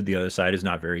very good. The other side is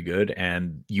not very good.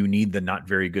 And you need the not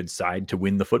very good side to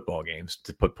win the football games,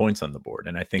 to put points on the board.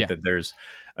 And I think that there's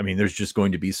just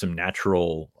going to be some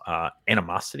natural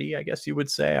animosity, I guess you would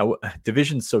say.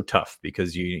 Division's so tough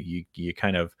because you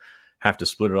kind of have to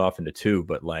split it off into 2.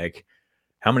 But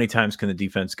how many times can the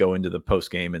defense go into the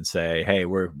post game and say, hey,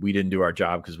 we didn't do our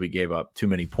job because we gave up too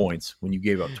many points, when you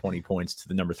gave up 20 points to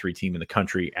the number 3 team in the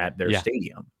country at their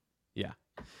stadium? Yeah.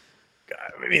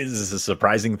 I mean, this is a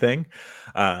surprising thing.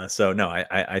 So no,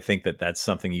 I think that's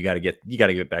something you got to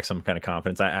get back some kind of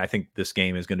confidence. I think this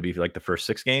game is going to be like the first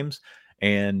 6 games.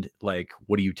 And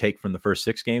what do you take from the first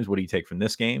 6 games? What do you take from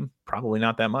this game? Probably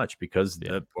not that much because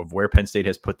of where Penn State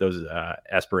has put those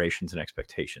aspirations and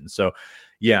expectations. So,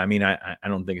 I mean, I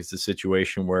don't think it's a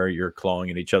situation where you're clawing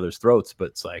at each other's throats, but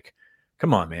it's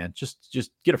come on, man, just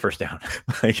get a first down,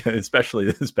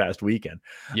 especially this past weekend.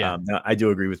 Yeah, I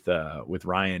do agree with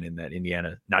Ryan in that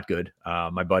Indiana not good.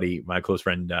 My close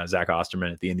friend Zach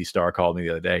Osterman at the Indy Star called me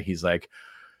the other day. He's like,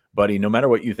 buddy, no matter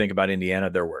what you think about Indiana,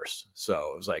 they're worse. So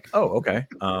I was like, oh, okay.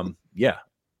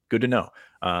 Good to know.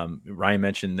 Ryan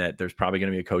mentioned that there's probably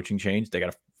going to be a coaching change. They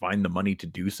got to find the money to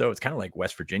do so. It's kind of like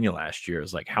West Virginia last year.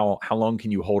 It's how long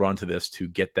can you hold on to this to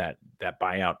get that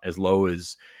buyout as low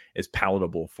as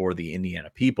palatable for the Indiana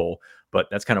people? But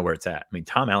that's kind of where it's at. I mean,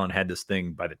 Tom Allen had this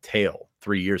thing by the tail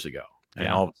 3 years ago, and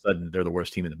all of a sudden they're the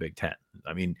worst team in the Big Ten.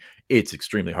 I mean, it's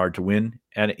extremely hard to win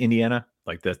at Indiana.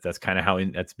 That's kind of how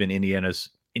that's been Indiana's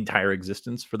entire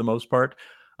existence for the most part.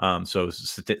 So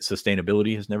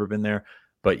sustainability has never been there.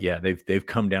 But they've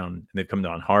come down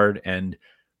hard. And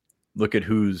look at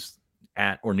who's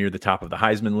at or near the top of the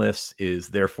Heisman list is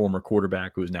their former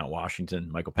quarterback, who is now at Washington,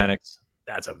 Michael Penix.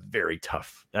 That's a very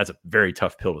tough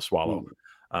pill to swallow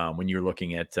when you're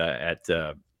looking at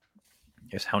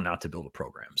guess how not to build a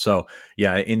program. So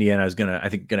Indiana is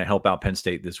gonna help out Penn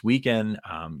State this weekend.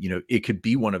 It could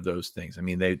be one of those things. I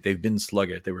mean, they've been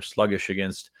sluggish. They were sluggish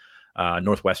against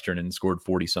Northwestern and scored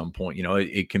 40 some point.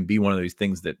 It can be one of these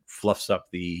things that fluffs up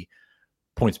the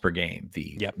points per game.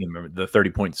 The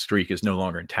 30-point streak is no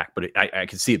longer intact, but I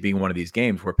can see it being one of these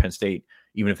games where Penn State,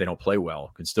 even if they don't play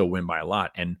well, can still win by a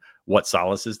lot. And what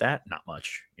solace is that? Not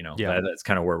much. That's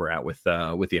kind of where we're at with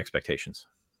the expectations.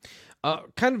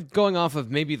 Kind of going off of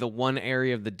maybe the one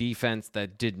area of the defense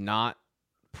that did not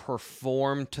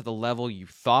perform to the level you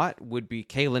thought would be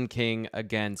Kalen King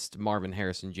against Marvin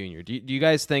Harrison Jr. Do you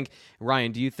guys think,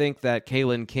 Ryan, do you think that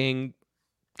Kalen King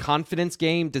confidence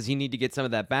game, does he need to get some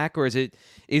of that back, or do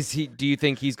you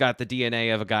think he's got the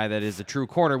DNA of a guy that is a true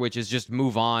corner, which is just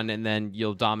move on and then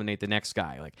you'll dominate the next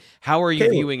guy? How are you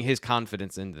viewing his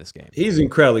confidence into this game? He's an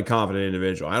incredibly confident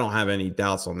individual. I don't have any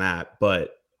doubts on that,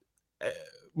 but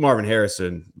Marvin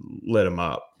Harrison lit him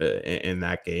up in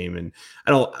that game. And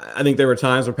I think there were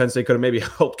times where Penn State could have maybe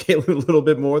helped Caitlin a little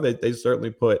bit more. They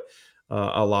certainly put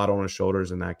a lot on his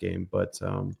shoulders in that game. But,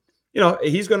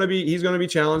 he's going to be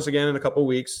challenged again in a couple of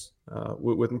weeks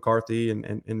with McCarthy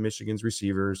and Michigan's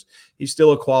receivers. He's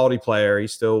still a quality player.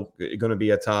 He's still going to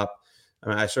be a top. I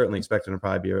mean, I certainly expect him to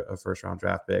probably be a first-round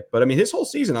draft pick. But, I mean, his whole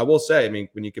season, I will say, I mean,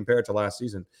 when you compare it to last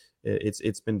season,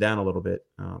 it's been down a little bit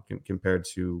compared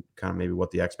to kind of maybe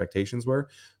what the expectations were.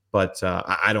 But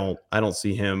I don't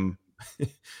see him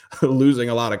losing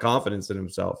a lot of confidence in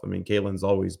himself. I mean, Caitlin's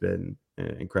always been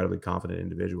an incredibly confident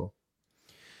individual.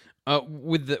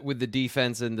 With the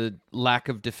defense and the lack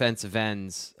of defensive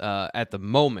ends at the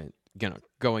moment,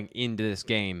 going into this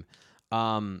game,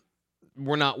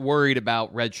 we're not worried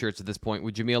about red shirts at this point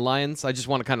with Jameel Lyons. I just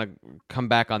want to kind of come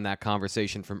back on that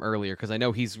conversation from earlier because I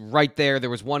know he's right there. There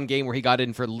was one game where he got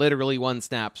in for literally one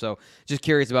snap. So just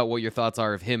curious about what your thoughts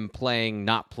are of him playing,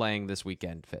 not playing this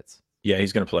weekend, Fitz. Yeah,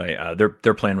 he's going to play.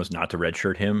 Their plan was not to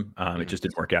redshirt him. It just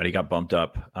didn't work out. He got bumped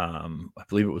up. I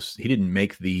believe he didn't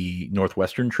make the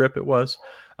Northwestern trip. It was.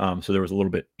 So there was a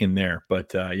little bit in there.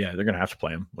 But yeah, they're going to have to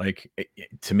play him.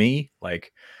 To me,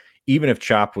 even if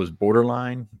Chop was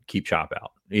borderline, keep Chop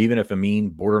out. Even if Amin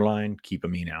borderline, keep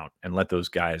Amin out and let those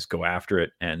guys go after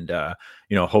it. And,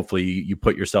 hopefully you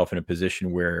put yourself in a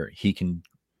position where he can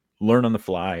learn on the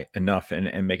fly enough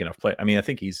and make enough play. I mean, I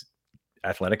think he's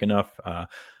athletic enough,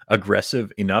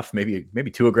 aggressive enough,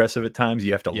 maybe too aggressive at times.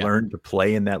 You have to learn to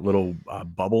play in that little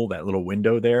bubble, that little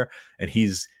window there. And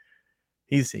he's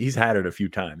had it a few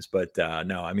times, but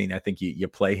no, I mean, I think you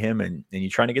play him and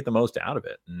you're trying to get the most out of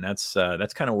it. And that's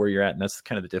kind of where you're at. And that's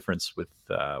kind of the difference with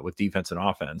defense and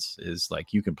offense is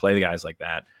you can play the guys like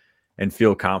that and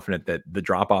feel confident that the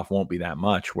drop off won't be that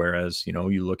much. Whereas,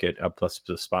 you look at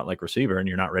a spot like receiver and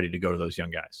you're not ready to go to those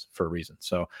young guys for a reason.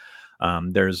 So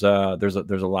there's a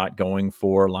lot going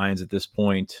for Lions at this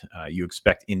point. You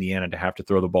expect Indiana to have to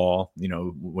throw the ball.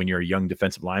 When you're a young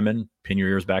defensive lineman, pin your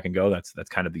ears back and go. That's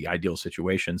kind of the ideal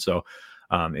situation. So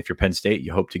if you're Penn State,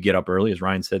 you hope to get up early. As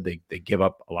Ryan said, they give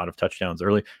up a lot of touchdowns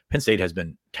early. Penn State has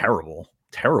been terrible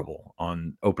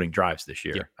on opening drives this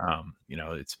year. Yeah.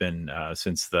 It's been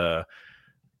since the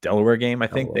Delaware game, I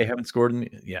think they haven't scored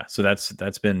so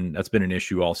that's been an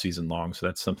issue all season long. So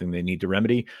that's something they need to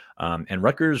remedy. And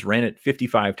Rutgers ran it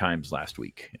 55 times last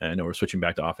week. I know we're switching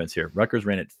back to offense here. Rutgers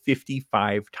ran it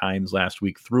 55 times last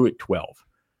week, threw it 12.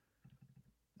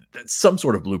 That's some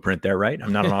sort of blueprint there, right?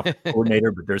 I'm not an offensive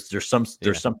coordinator, but there's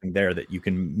something there that you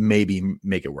can maybe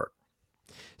make it work.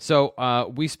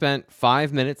 So we spent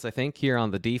 5 minutes, I think, here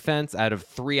on the defense out of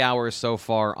 3 hours so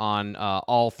far on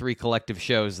all three collective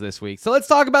shows this week. So let's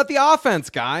talk about the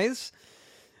offense, guys.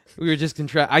 We were just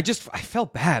I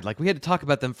felt bad. We had to talk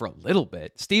about them for a little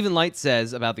bit. Stephen Light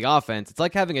says about the offense, it's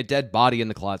like having a dead body in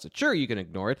the closet. Sure, you can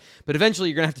ignore it, but eventually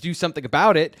you're going to have to do something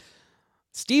about it.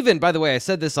 Steven, by the way, I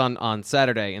said this on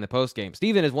Saturday in the postgame.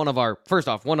 Steven is one of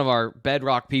our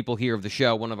bedrock people here of the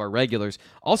show, one of our regulars.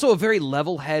 Also a very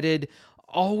level-headed,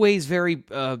 always very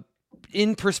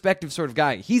in perspective sort of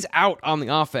guy. He's out on the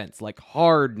offense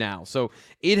hard now. So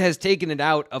it has taken it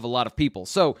out of a lot of people.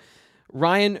 So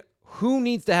Ryan, who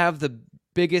needs to have the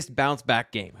biggest bounce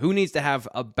back game? Who needs to have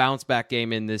a bounce back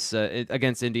game in this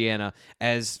against Indiana?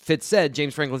 As Fitz said,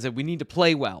 James Franklin said, we need to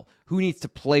play well. Who needs to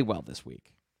play well this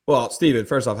week? Well, Steven,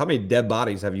 first off, how many dead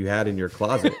bodies have you had in your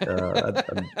closet?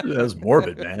 That's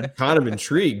morbid, man. Kind of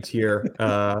intrigued here.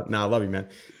 I love you, man.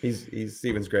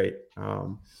 Steven's great.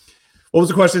 What was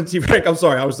the question, T. Frank? I'm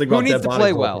sorry. I was thinking about dead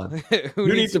bodies.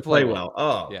 Who needs to play well?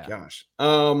 Oh, yeah. Gosh.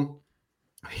 How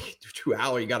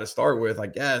you got to start with, I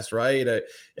guess, right?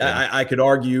 I could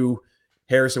argue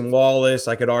Harrison Wallace.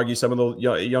 I could argue some of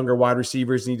the younger wide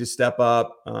receivers need to step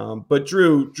up. But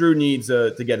Drew needs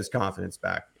to get his confidence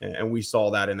back. And we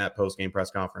saw that in that post-game press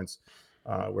conference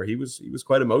where he was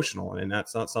quite emotional. And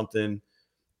that's not something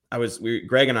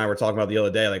Greg and I were talking about the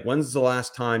other day. When's the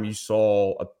last time you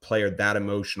saw a player that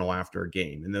emotional after a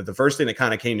game? And the first thing that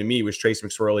kind of came to me was Trace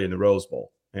McSorley in the Rose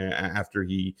Bowl after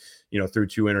he, threw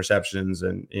 2 interceptions.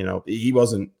 And, he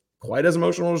wasn't quite as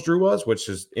emotional as Drew was, which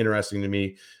is interesting to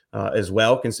me as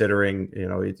well, considering,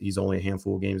 he's only a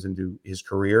handful of games into his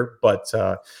career. But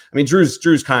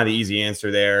Drew's kind of the easy answer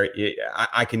there.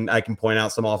 I can point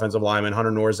out some offensive linemen.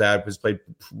 Hunter Norzad has played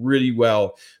pretty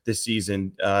well this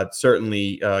season.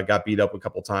 Certainly got beat up a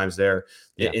couple times there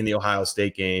in the Ohio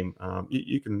State game.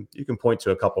 You can point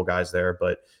to a couple guys there,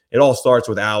 but it all starts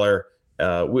with Aller.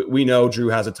 We know Drew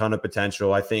has a ton of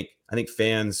potential. I think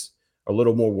fans a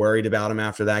little more worried about him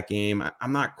after that game.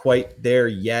 I'm not quite there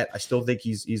yet. I still think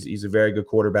he's a very good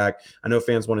quarterback. I know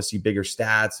fans want to see bigger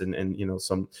stats and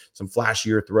some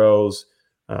flashier throws,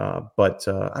 but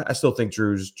I still think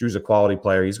Drew's a quality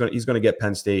player. He's going to get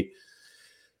Penn State.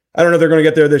 I don't know if they're going to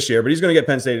get there this year, but he's going to get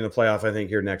Penn State in the playoff, I think,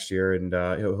 here next year, and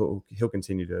he'll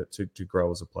continue to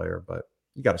grow as a player. But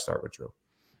you got to start with Drew.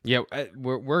 Yeah,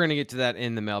 we're going to get to that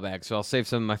in the mailbag, so I'll save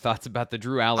some of my thoughts about the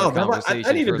Drew Aller conversation.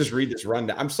 I need to just read this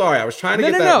rundown. I'm sorry, I was trying to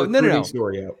get that recruiting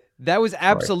story out. That was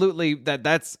absolutely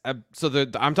that's I'm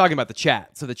talking about the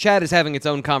chat. So the chat is having its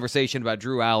own conversation about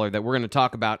Drew Aller that we're going to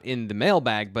talk about in the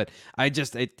mailbag. But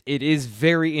it is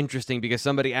very interesting because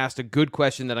somebody asked a good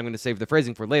question that I'm going to save the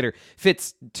phrasing for later.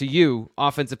 Fitz, to you,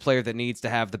 offensive player that needs to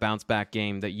have the bounce back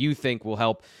game that you think will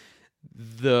help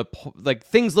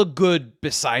things look good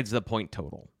besides the point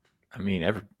total. I mean,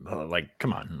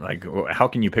 come on, how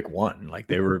can you pick one? Like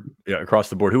they were across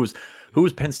the board. Who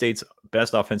was Penn State's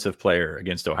best offensive player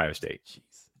against Ohio State? Jeez.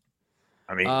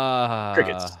 I mean,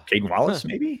 crickets. Caden Wallace,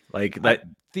 maybe that.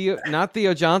 Not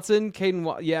Theo Johnson.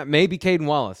 Maybe Caden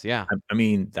Wallace. Yeah. I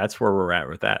mean, that's where we're at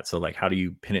with that. So, how do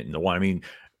you pin it into one? I mean,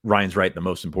 Ryan's right. The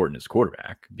most important is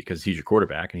quarterback because he's your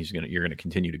quarterback, and you're gonna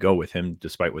continue to go with him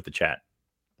despite what the chat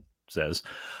says.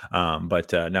 No,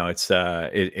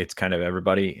 it's kind of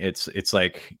everybody. It's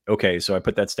like, okay, so I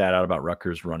put that stat out about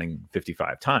Rutgers running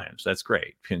 55 times. That's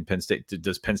great.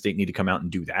 Does Penn State need to come out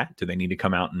and do that? Do they need to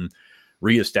come out and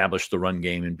reestablish the run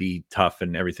game and be tough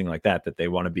and everything like that they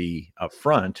want to be up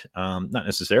front? Not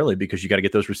necessarily, because you got to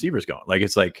get those receivers going.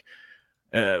 It's like,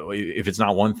 if it's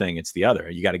not one thing, it's the other.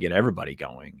 You got to get everybody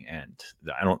going, and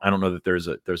I don't know that there's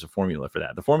a formula for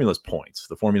that. The formula is points.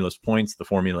 The formula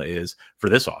is for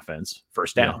this offense,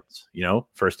 first downs.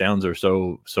 First downs are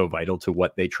so vital to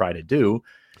what they try to do.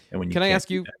 And when can I ask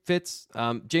you, Fitz?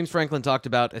 James Franklin talked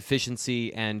about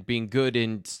efficiency and being good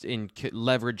in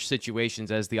leverage situations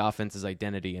as the offense's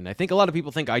identity, and I think a lot of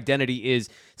people think identity is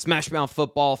smash mouth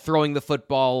football, throwing the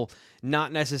football,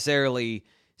 not necessarily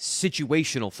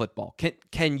situational football.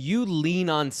 Can you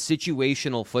lean on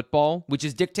situational football, which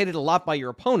is dictated a lot by your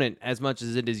opponent as much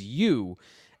as it is you,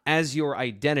 as your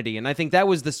identity? And I think that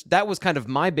was kind of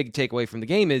my big takeaway from the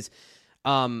game is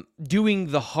doing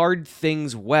the hard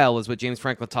things well is what James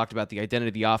Franklin talked about, the identity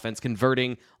of the offense,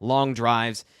 converting long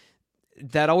drives.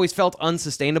 That always felt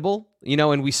unsustainable,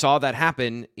 and we saw that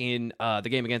happen in the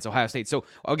game against Ohio State. So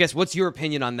I guess what's your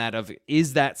opinion on that?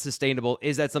 Is that sustainable?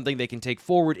 Is that something they can take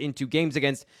forward into games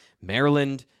against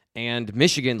Maryland and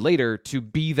Michigan later to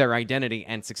be their identity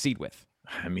and succeed with?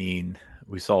 I mean,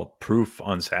 we saw proof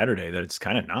on Saturday that it's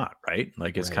kind of not, right?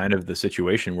 It's kind of the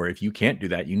situation where if you can't do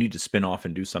that, you need to spin off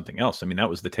and do something else. I mean, that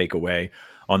was the takeaway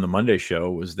on the Monday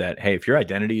show, was that, hey, if your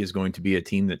identity is going to be a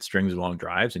team that strings along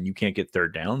drives and you can't get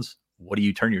third downs, what do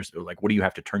you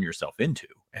have to turn yourself into?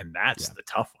 And that's the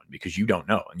tough one, because you don't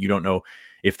know. And you don't know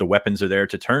if the weapons are there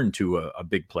to turn to a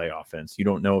big play offense. You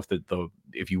don't know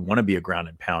if you want to be a ground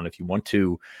and pound, if you want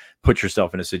to put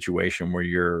yourself in a situation where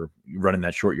you're running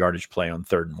that short yardage play on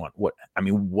 3rd and 1.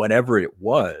 Whatever it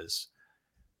was,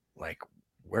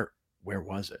 where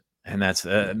was it? And that's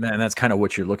kind of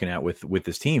what you're looking at with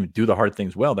this team. Do the hard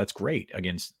things well. That's great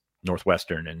against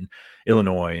Northwestern and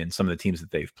Illinois and some of the teams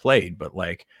that they've played, but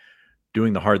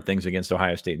doing the hard things against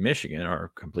Ohio State and Michigan are a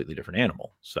completely different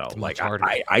animal. So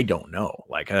I don't know.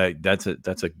 That's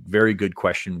a very good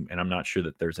question. And I'm not sure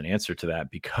that there's an answer to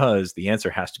that, because the answer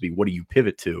has to be, what do you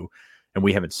pivot to? And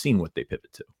we haven't seen what they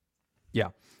pivot to.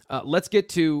 Yeah. Let's get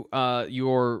to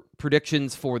your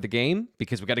predictions for the game,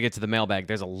 because we got to get to the mailbag.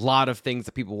 There's a lot of things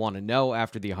that people want to know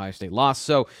after the Ohio State loss.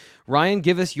 So Ryan,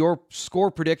 give us your score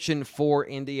prediction for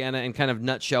Indiana and kind of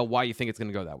nutshell why you think it's going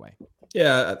to go that way.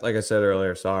 Yeah, like I said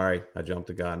earlier, sorry, I jumped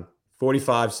the gun.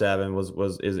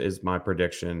 45-7 is my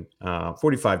prediction.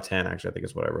 45-10, actually, I think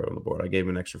is what I wrote on the board. I gave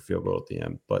him an extra field goal at the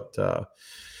end, but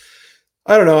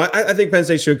I don't know. I think Penn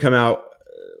State should come out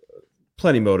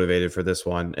plenty motivated for this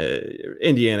one.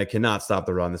 Indiana cannot stop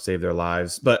the run to save their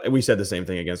lives, but we said the same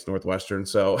thing against Northwestern,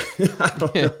 so I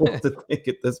don't know what to think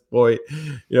at this point.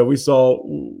 We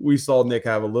saw Nick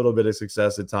have a little bit of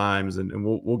success at times, and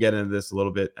we'll get into this a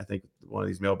little bit. I think one of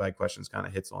these mailbag questions kind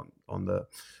of hits on the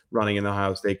running in the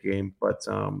Ohio State game, but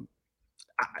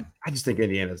I just think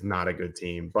Indiana is not a good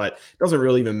team, but it doesn't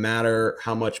really even matter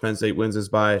how much Penn State wins this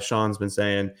by. Sean's been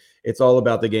saying it's all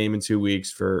about the game in 2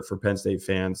 weeks for Penn State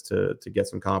fans to get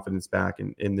some confidence back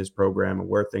in this program and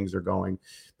where things are going.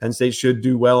 Penn State should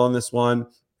do well on this one.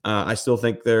 I still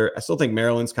think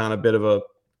Maryland's kind of a bit of a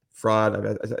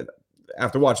fraud.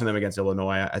 After watching them against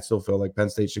Illinois, I still feel like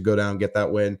Penn State should go down and get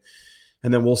that win.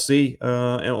 And then we'll see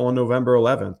on November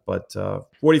 11th. But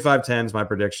 45-10 is my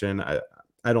prediction.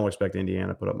 I don't expect Indiana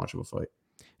to put up much of a fight.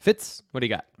 Fitz, what do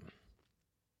you got?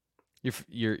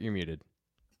 You're muted.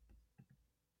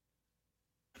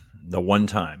 The one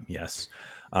time, yes.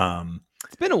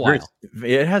 It's been a while.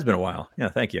 It has been a while. Yeah,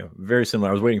 thank you. Very similar.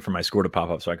 I was waiting for my score to pop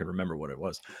up so I could remember what it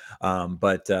was.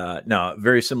 But no,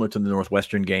 very similar to the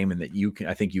Northwestern game in that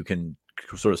I think you can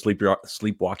sort of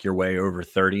sleepwalk your way over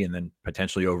 30 and then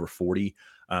potentially over 40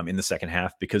 in the second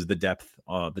half, because the depth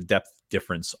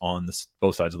difference on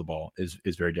both sides of the ball is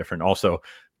very different. Also,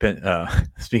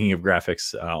 speaking of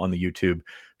graphics on the YouTube,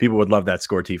 people would love that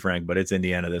score, T. Frank, but it's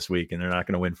Indiana this week, and they're not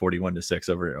going to win 41-6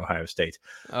 over Ohio State.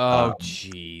 Oh,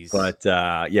 jeez. But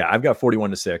yeah, I've got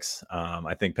 41-6.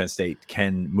 I think Penn State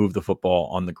can move the football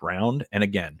on the ground, and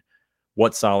again,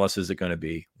 what solace is it going to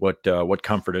be? What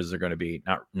comfort is there going to be?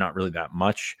 Not really that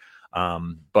much.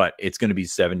 But it's going to be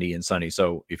 70 and sunny.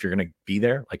 So if you're going to be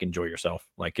there, like, enjoy yourself.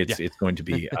 Like, it's going to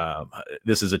be,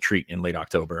 this is a treat in late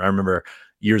October. I remember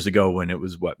years ago when it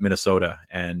was Minnesota,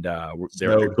 and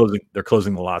they're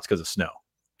closing the lots because of snow.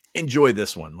 Enjoy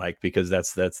this one, like, because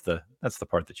that's the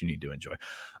part that you need to enjoy.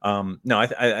 No, I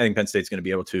think Penn State's going to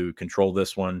be able to control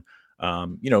this one.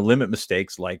 Limit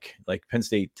mistakes like Penn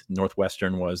State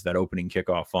Northwestern was that opening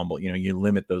kickoff fumble. You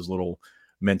limit those little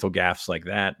mental gaffes like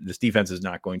that. This defense is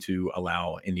not going to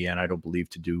allow Indiana, I don't believe,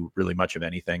 to do really much of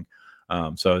anything.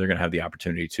 So they're going to have the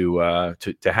opportunity to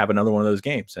have another one of those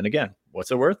games. And again,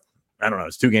 what's it worth? I don't know.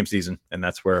 It's 2-game season, and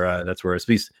that's where at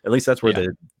least that's where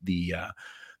the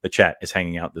chat is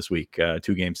hanging out this week.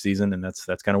 2-game season, and that's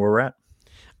kind of where we're at.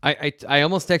 I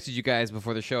almost texted you guys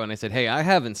before the show, and I said, hey, I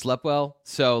haven't slept well,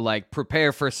 so like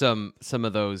prepare for some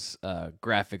of those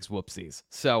graphics whoopsies.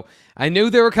 So I knew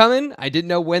they were coming. I didn't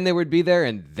know when they would be there,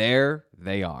 and there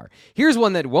they are. Here's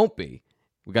one that won't be.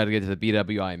 We got to get to the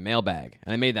BWI mailbag,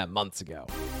 and I made that months ago.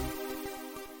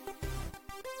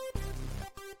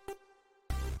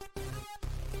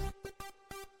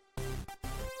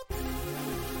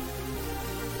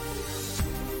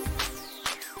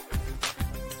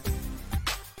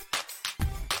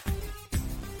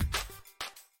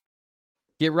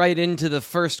 Get right into the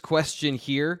first question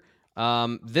here.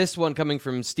 This one coming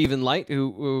from Stephen Light,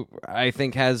 who I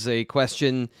think has a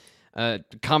question, a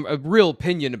real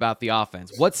opinion about the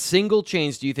offense. What single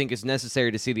change do you think is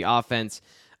necessary to see the offense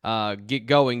get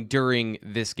going during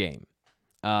this game?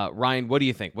 Ryan, what do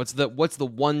you think? What's the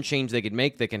one change they could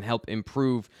make that can help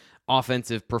improve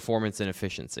offensive performance and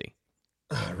efficiency?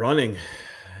 Running.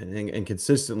 And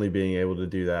consistently being able to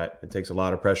do that. It takes a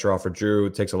lot of pressure off of Drew.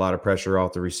 It takes a lot of pressure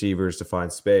off the receivers to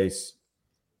find space,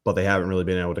 but they haven't really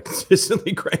been able to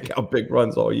consistently crank out big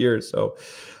runs all year. So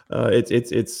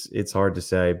it's hard to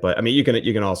say, but I mean, you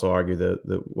can also argue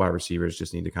the wide receivers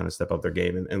just need to kind of step up their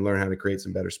game and learn how to create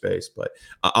some better space. But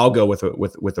I'll go with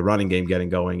the running game getting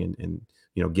going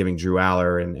and giving Drew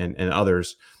Aller and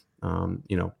others,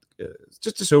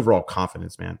 just overall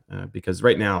confidence, man, because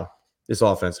right now, this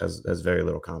offense has very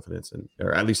little confidence,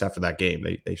 or at least after that game,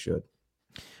 they should.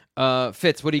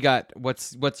 Fitz, what do you got?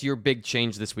 What's your big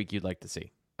change this week you'd like to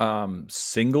see?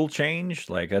 Single change,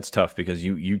 like, that's tough because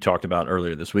you talked about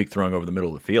earlier this week throwing over the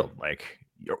middle of the field, like,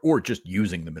 or just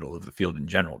using the middle of the field in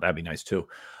general. That'd be nice too.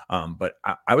 But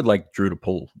I would like Drew to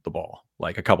pull the ball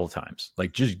like a couple of times,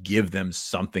 like, just give them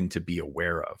something to be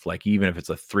aware of. Like, even if it's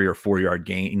a 3 or 4 yard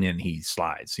gain and he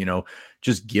slides,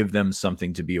 just give them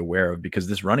something to be aware of, because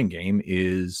this running game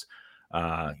is,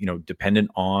 dependent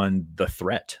on the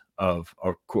threat of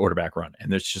a quarterback run,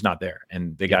 and it's just not there.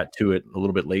 And they got to it a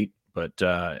little bit late, but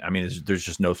I mean, there's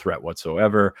just no threat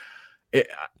whatsoever.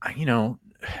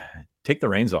 Take the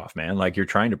reins off, man. Like, you're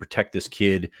trying to protect this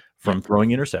kid from throwing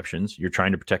interceptions. You're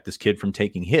trying to protect this kid from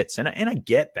taking hits. And I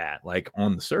get that, like,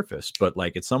 on the surface, but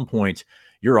like, at some point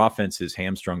your offense is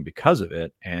hamstrung because of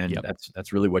it. And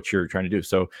that's really what you're trying to do.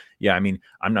 So yeah, I mean,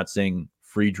 I'm not saying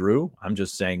free Drew. I'm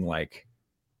just saying, like,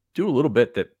 do a little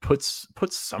bit that puts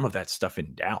some of that stuff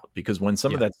in doubt, because when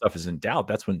some of that stuff is in doubt,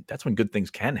 that's when good things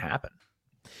can happen.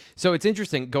 So it's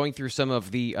interesting going through some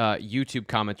of the YouTube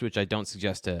comments, which I don't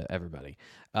suggest to everybody.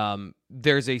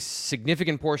 There's a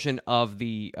significant portion of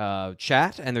the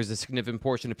chat, and there's a significant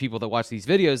portion of people that watch these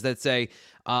videos that say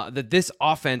that this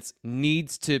offense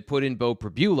needs to put in Bo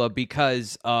Pribula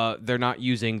because they're not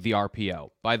using the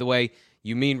RPO. By the way,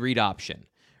 you mean read option.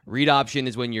 Read option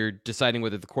is when you're deciding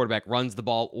whether the quarterback runs the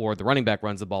ball or the running back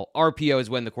runs the ball. RPO is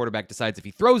when the quarterback decides if he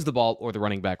throws the ball or the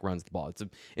running back runs the ball. It's an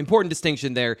important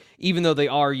distinction there, even though they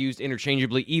are used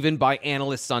interchangeably, even by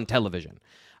analysts on television.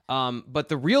 But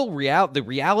the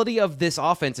reality of this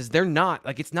offense is they're not,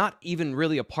 like, it's not even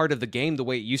really a part of the game the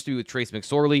way it used to be with Trace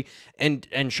McSorley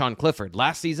and Sean Clifford.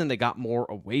 Last season, they got more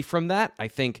away from that. I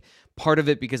think part of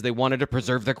it because they wanted to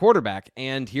preserve their quarterback,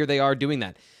 and here they are doing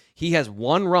that. He has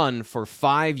one run for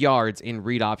 5 yards in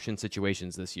read option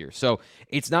situations this year. So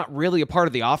it's not really a part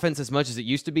of the offense as much as it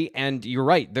used to be. And you're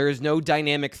right, there is no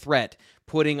dynamic threat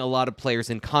putting a lot of players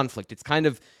in conflict. It's kind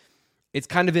of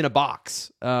in a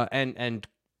box. And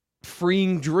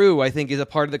freeing Drew, I think, is a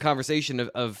part of the conversation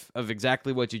of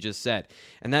exactly what you just said.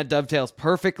 And that dovetails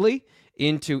perfectly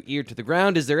into ear to the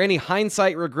ground. Is there any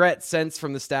hindsight regret sense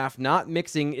from the staff not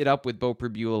mixing it up with Beau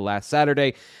Pribula last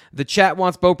Saturday? The chat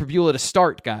wants Beau Pribula to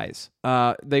start, guys.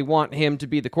 They want him to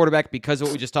be the quarterback because of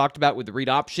what we just talked about with the read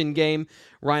option game.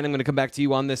 Ryan, I'm going to come back to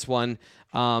you on this one.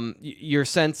 Your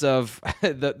sense of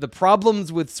the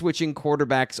problems with switching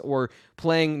quarterbacks or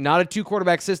playing not a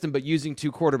 2-quarterback system, but using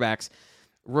 2 quarterbacks.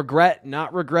 Regret,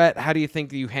 not regret. How do you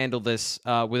think that you handle this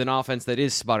with an offense that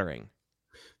is sputtering?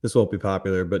 This won't be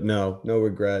popular, but no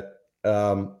regret.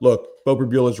 Look, Beau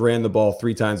Pribula's ran the ball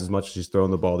 3 times as much as he's thrown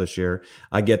the ball this year.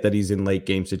 I get that he's in late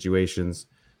game situations,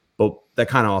 but that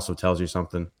kind of also tells you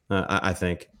something. I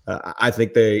think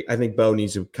Beau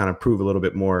needs to kind of prove a little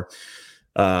bit more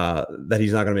that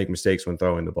he's not going to make mistakes when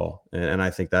throwing the ball, and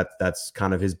I think that's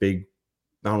kind of his big,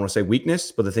 I don't want to say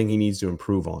weakness, but the thing he needs to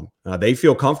improve on. They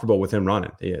feel comfortable with him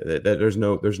running. There's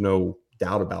no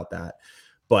doubt about that.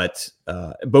 But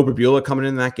Beau Pribula coming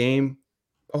in that game,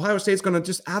 Ohio State's going to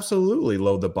just absolutely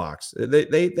load the box.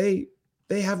 They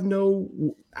have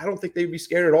no. I don't think they'd be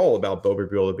scared at all about Beau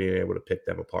Pribula being able to pick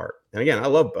them apart. And again, I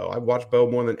love Beau. I've watched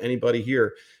Beau more than anybody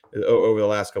here over the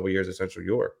last couple of years at Central New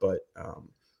York. But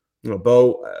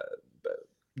Beau.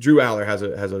 Drew Aller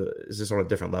is just on a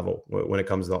different level when it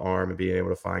comes to the arm and being able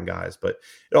to find guys. But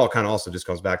it all kind of also just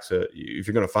comes back to, if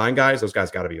you're going to find guys, those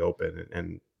guys got to be open,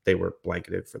 and they were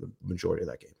blanketed for the majority of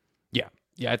that game.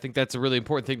 Yeah, I think that's a really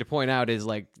important thing to point out is,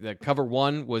 like, the cover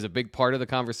 1 was a big part of the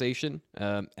conversation,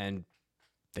 and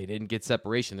they didn't get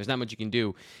separation. There's not much you can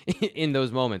do in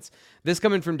those moments. This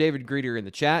coming from David Greeter in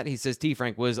the chat. He says,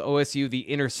 T-Frank, was OSU the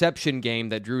interception game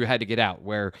that Drew had to get out,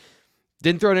 where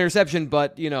didn't throw an interception,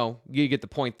 but, you get the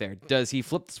point there. Does he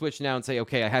flip the switch now and say,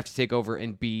 okay, I have to take over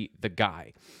and be the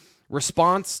guy?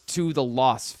 Response to the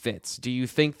loss fits. Do you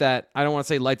think that, I don't want to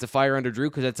say lights a fire under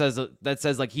Drew, because that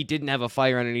says like he didn't have a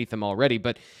fire underneath him already,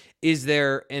 but is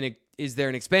there an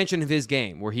expansion of his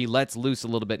game where he lets loose a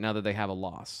little bit now that they have a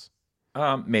loss?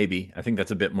 Maybe. I think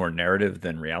that's a bit more narrative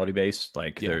than reality based.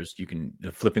 Like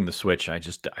flipping the switch. I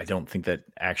don't think that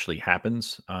actually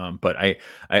happens. But I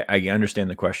understand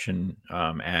the question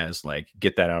as like,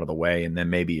 get that out of the way, and then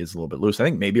maybe is a little bit loose. I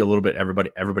think maybe a little bit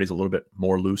everybody's a little bit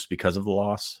more loose because of the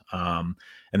loss.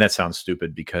 And that sounds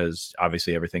stupid because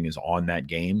obviously everything is on that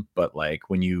game. But like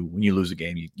when you lose a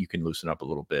game, you can loosen up a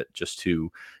little bit because you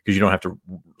don't have to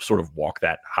sort of walk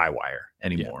that high wire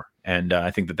anymore. Yeah. And I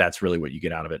think that's really what you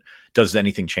get out of it. Does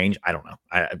anything change? I don't know.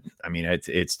 I mean,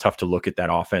 it's tough to look at that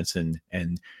offense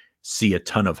and see a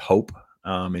ton of hope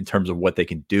in terms of what they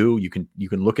can do. You can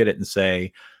look at it and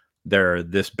say they're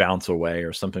this bounce away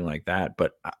or something like that,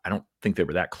 but I don't think they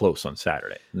were that close on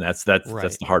Saturday. And that's right.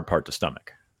 That's the hard part to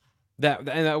stomach.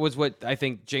 That was what I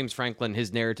think James Franklin,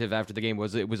 his narrative after the game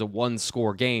was. It was a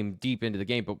 1-score game deep into the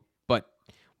game, but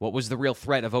what was the real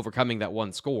threat of overcoming that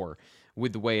 1 score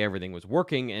with the way everything was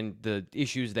working and the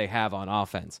issues they have on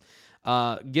offense?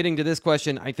 Getting to this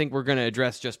question, I think we're going to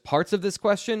address just parts of this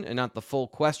question and not the full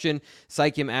question.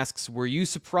 Sykem asks, were you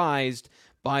surprised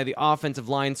by the offensive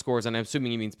line scores? And I'm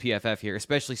assuming he means PFF here,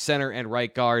 especially center and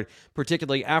right guard,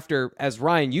 particularly after, as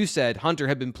Ryan, you said, Hunter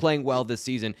had been playing well this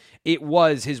season. It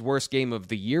was his worst game of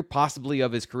the year, possibly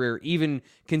of his career, even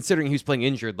considering he was playing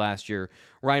injured last year.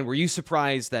 Ryan, were you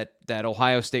surprised that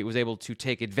Ohio State was able to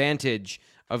take advantage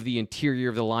of the interior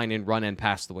of the line and run and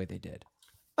pass the way they did?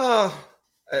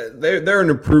 They're an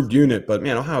improved unit, but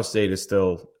man, Ohio State is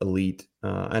still elite.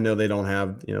 I know they don't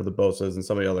have the Bosa's and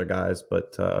some of the other guys,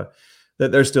 but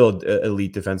they're still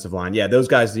elite defensive line. Yeah, those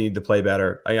guys need to play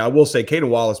better. I will say Caden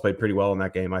Wallace played pretty well in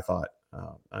that game, I thought.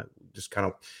 I just kind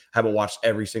of haven't watched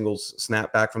every single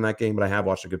snap back from that game, but I have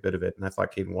watched a good bit of it, and I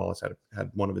thought Caden Wallace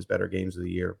had one of his better games of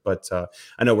the year. But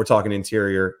I know we're talking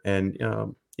interior, and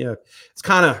it's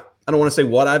kind of, I don't want to say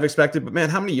what I've expected, but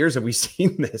man, how many years have we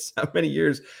seen this? How many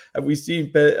years have we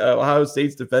seen Ohio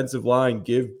State's defensive line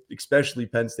give, especially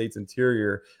Penn State's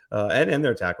interior and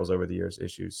their tackles over the years,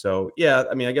 issues? So, yeah,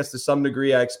 I mean, I guess to some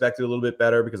degree I expected a little bit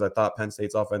better because I thought Penn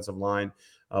State's offensive line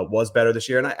was better this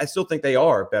year. And I still think they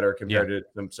are better compared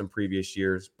to some previous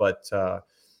years. But,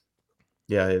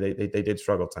 they did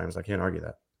struggle at times. I can't argue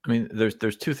that. I mean,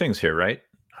 there's 2 things here, right?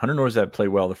 Hunter Norzad played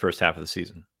well the first half of the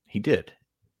season. He did.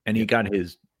 And he got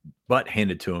his butt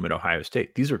handed to him at Ohio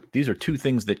State. These are two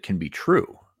things that can be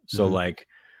true. So like,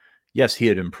 yes, he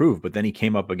had improved, but then he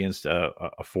came up against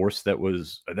a force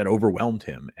that overwhelmed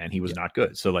him, and he was not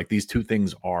good. So like, these two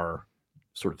things are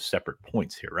sort of separate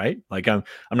points here, right? Like, I'm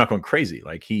not going crazy.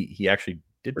 Like, he actually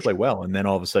did play well, and then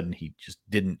all of a sudden he just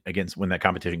didn't against when that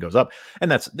competition goes up.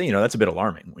 And that's a bit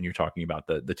alarming when you're talking about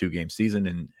the 2-game season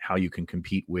and how you can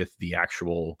compete with the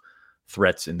actual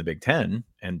threats in the Big Ten.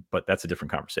 But that's a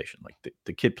different conversation. Like,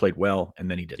 the kid played well, and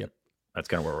then he didn't. That's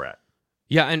kind of where we're at.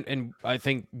 Yeah, and I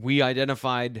think we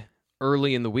identified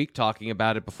early in the week talking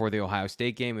about it before the Ohio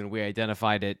State game, and we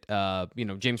identified it.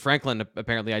 James Franklin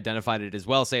apparently identified it as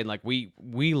well, saying like we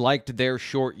liked their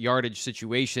short yardage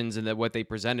situations and what they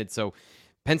presented. So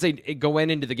Penn State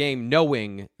went into the game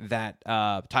knowing that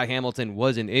Ty Hamilton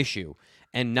was an issue,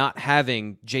 and not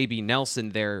having J.B. Nelson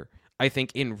there, I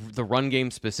think, in the run game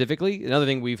specifically. Another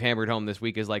thing we've hammered home this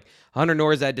week is like Hunter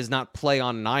Norzad does not play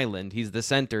on an island. He's the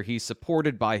center. He's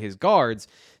supported by his guards.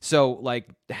 So like,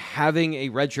 having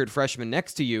a redshirt freshman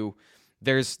next to you,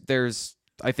 there's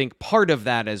I think part of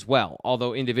that as well.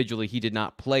 Although individually he did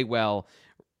not play well,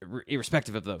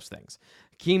 irrespective of those things.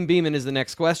 Keem Beeman is the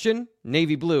next question.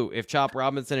 Navy Blue, if Chop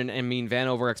Robinson and Amin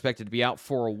Vanover are expected to be out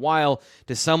for a while,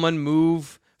 does someone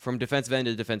move from defensive end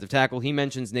to defensive tackle? He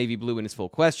mentions Navy Blue in his full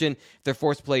question. If they're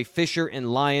forced to play Fisher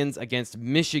and Lyons against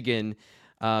Michigan,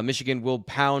 Michigan will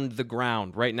pound the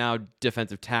ground. Right now,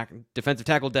 defensive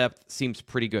tackle depth seems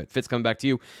pretty good. Fitz, coming back to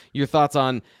you. Your thoughts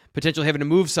on potentially having to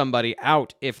move somebody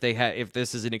out if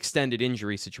this is an extended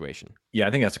injury situation? Yeah,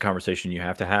 I think that's a conversation you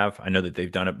have to have. I know that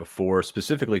they've done it before,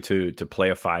 specifically to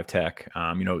play a 5-tech.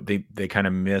 They kind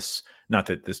of miss. Not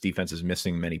that this defense is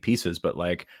missing many pieces, but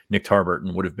like Nick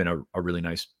Tarburton would have been a really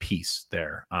nice piece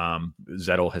there.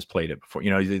 Zettel has played it before.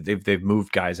 They've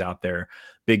moved guys out there,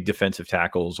 big defensive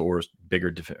tackles or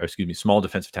small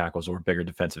defensive tackles or bigger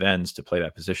defensive ends to play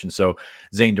that position. So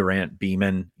Zane Durant,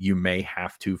 Beeman, you may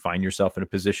have to find yourself in a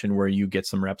position where you get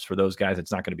some reps for those guys.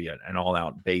 It's not going to be an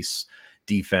all-out base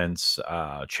defense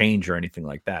change or anything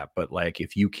like that. But like,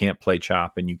 if you can't play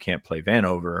Chop and you can't play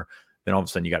Vanover, then all of a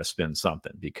sudden you got to spin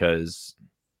something, because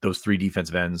those 3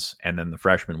 defensive ends and then the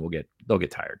freshmen they'll get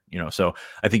tired, So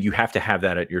I think you have to have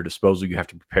that at your disposal. You have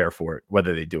to prepare for it,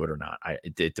 whether they do it or not.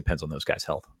 It depends on those guys'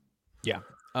 health. Yeah.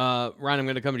 Ryan, I'm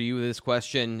going to come to you with this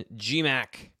question.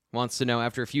 GMAC wants to know,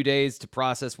 after a few days to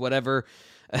process whatever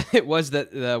it was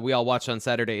that we all watched on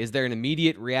Saturday, is there an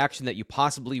immediate reaction that you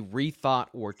possibly rethought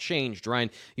or changed?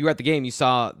 Ryan, you were at the game. You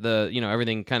saw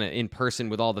everything kind of in person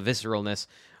with all the visceralness.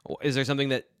 Is there something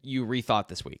that you rethought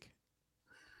this week?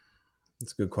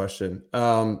 That's a good question.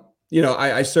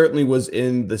 I certainly was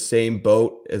in the same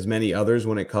boat as many others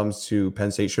when it comes to Penn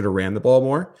State should have ran the ball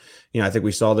more. I think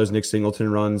we saw those Nick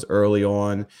Singleton runs early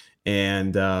on,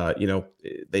 and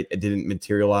they didn't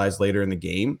materialize later in the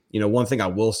game. One thing I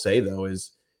will say though is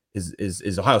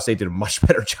Ohio State did a much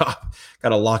better job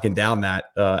kind of locking down that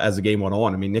as the game went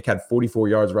on. I mean, Nick had 44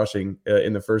 yards rushing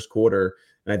in the first quarter,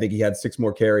 and I think he had 6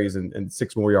 more carries and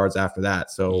 6 more yards after that.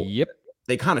 So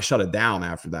they kind of shut it down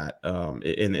after that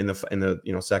in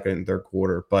the second and third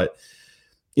quarter. But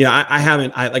I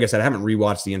haven't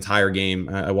rewatched the entire game.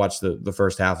 I watched the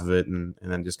first half of it, and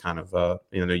then just kind of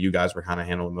you guys were kind of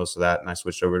handling most of that, and I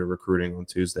switched over to recruiting on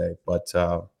Tuesday. But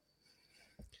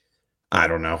I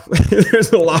don't know.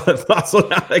 There's a lot of thoughts on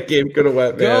how that game could have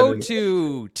went. Go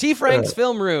to T. Frank's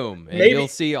film room, and you'll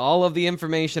see all of the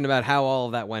information about how all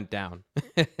of that went down.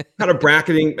 Kind of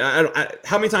bracketing.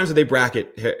 How many times did they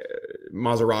bracket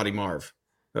Maserati Marv?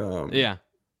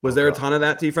 Was there a ton of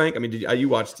that, T. Frank? I mean, you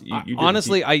watched?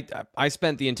 Honestly, I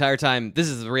spent the entire time. This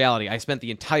is the reality. I spent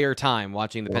the entire time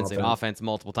watching the Penn State offense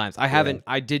multiple times.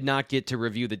 I did not get to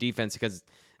review the defense because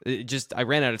I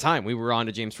ran out of time. We were on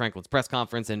to James Franklin's press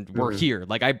conference, and we're here.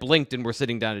 Like, I blinked and we're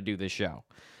sitting down to do this show.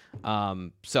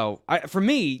 So for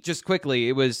me, just quickly,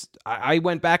 it was I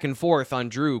went back and forth on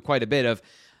Drew quite a bit of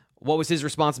what was his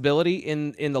responsibility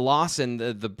in the loss and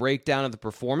the breakdown of the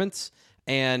performance.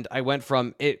 And I went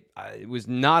from it was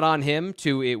not on him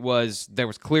to there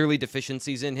was clearly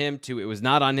deficiencies in him to it was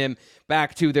not on him,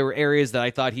 back to there were areas that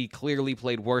I thought he clearly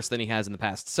played worse than he has in the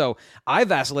past. So I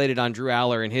vacillated on Drew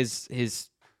Aller and his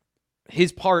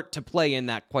part to play in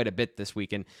that quite a bit this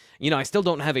week. And, I still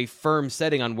don't have a firm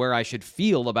setting on where I should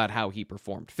feel about how he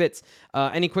performed. Fitz,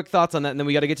 any quick thoughts on that? And then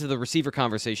we got to get to the receiver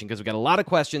conversation because we got a lot of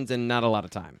questions and not a lot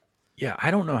of time. Yeah,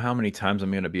 I don't know how many times I'm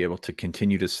going to be able to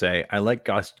continue to say, I like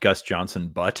Gus Johnson,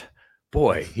 but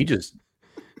boy,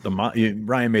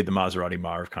 Ryan made the Maserati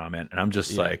Marv comment, and I'm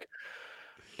just like,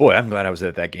 boy, I'm glad I was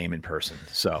at that game in person.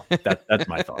 So that's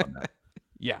my thought on that.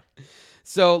 Yeah.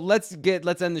 So let's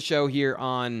end the show here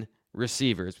on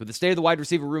receivers. With the state of the wide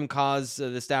receiver room cause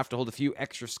the staff to hold a few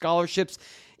extra scholarships,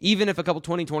 even if a couple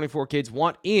 2024 kids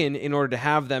want in order to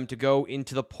have them to go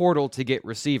into the portal to get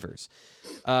receivers.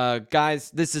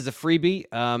 Guys, this is a freebie.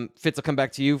 Fitz, I'll come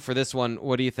back to you for this one.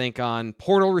 What do you think on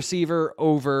portal receiver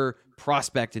over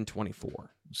prospect in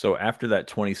 24? So after that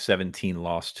 2017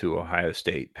 loss to Ohio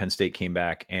State, Penn State came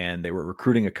back and they were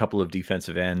recruiting a couple of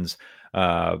defensive ends,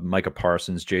 Micah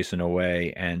Parsons, Jason Owe,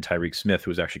 and Tyreek Smith, who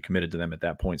was actually committed to them at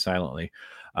that point silently.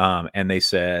 And they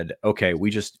said, okay,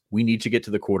 we need to get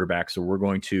to the quarterback. So we're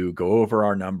going to go over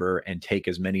our number and take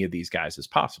as many of these guys as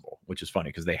possible, which is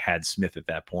funny because they had Smith at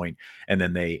that point, and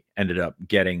then they ended up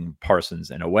getting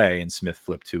Parsons and Owe, and Smith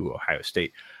flipped to Ohio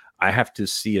State. I have to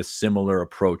see a similar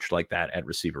approach like that at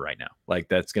receiver right now. Like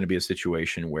that's going to be a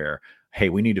situation where, hey,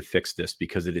 we need to fix this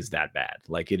because it is that bad.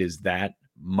 Like it is that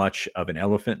much of an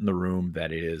elephant in the room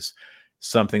that it is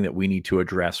something that we need to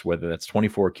address, whether that's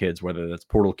 24 kids, whether that's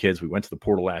portal kids. We went to the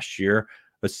portal last year,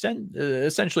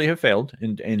 essentially have failed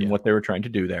in what they were trying to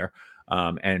do there,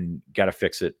 and got to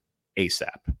fix it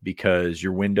ASAP because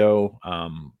your window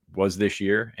was this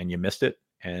year and you missed it.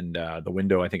 And the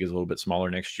window, I think, is a little bit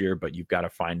smaller next year, but you've got to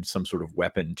find some sort of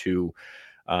weapon to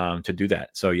do that.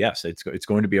 So yes, it's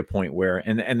going to be a point where,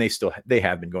 and they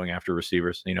have been going after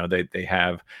receivers. You know, they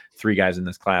have 3 guys in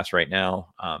this class right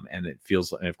now, and it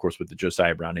feels, and of course, with the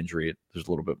Josiah Brown injury, there's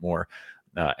a little bit more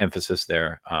emphasis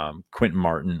there. Quentin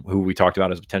Martin, who we talked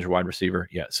about as a potential wide receiver,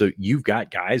 yeah. So you've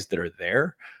got guys that are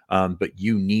there, but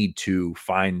you need to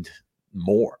find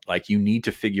more. Like you need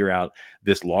to figure out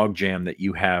this log jam that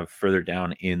you have further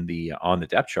down in the on the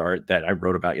depth chart that I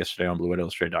wrote about yesterday on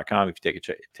blueillustrated.com. If you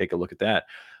take a look at that,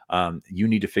 you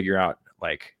need to figure out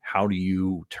like how do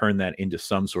you turn that into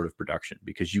some sort of production,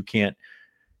 because you can't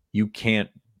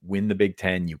win the Big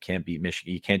Ten, you can't beat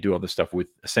Michigan, you can't do all this stuff with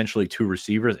essentially 2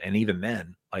 receivers, and even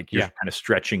then, like you're kind of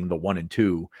stretching the 1 and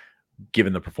 2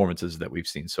 given the performances that we've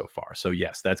seen so far. So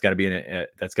yes, that's got to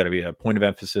be a point of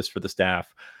emphasis for the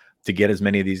staff to get as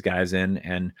many of these guys in.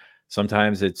 And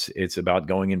sometimes it's about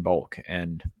going in bulk,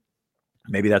 and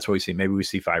maybe that's what we see. Maybe we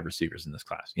see 5 receivers in this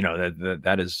class. You know,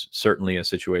 that is certainly a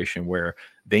situation where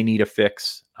they need a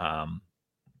fix.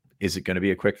 Is it going to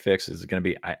be a quick fix? Is it going to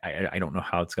be, I don't know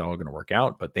how it's all going to work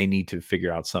out, but they need to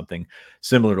figure out something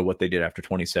similar to what they did after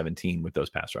 2017 with those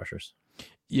pass rushers.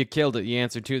 You killed it. You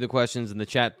answered 2 of the questions in the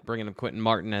chat, bringing up Quentin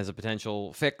Martin as a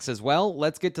potential fix as well.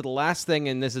 Let's get to the last thing,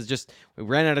 and this is just, we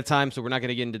ran out of time, so we're not going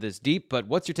to get into this deep, but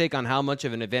what's your take on how much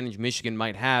of an advantage Michigan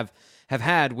might have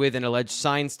had with an alleged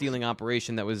sign-stealing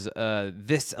operation that was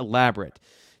this elaborate?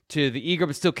 To the eager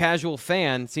but still casual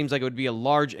fan, seems like it would be a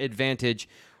large advantage.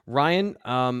 Ryan,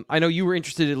 I know you were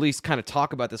interested to at least kind of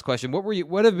talk about this question.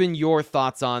 What have been your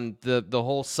thoughts on the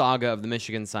whole saga of the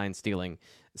Michigan sign-stealing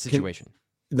situation?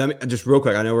 Let me just real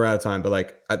quick. I know we're out of time, but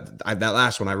like that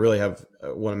last one, I really have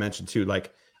want to mention too.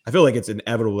 Like, I feel like it's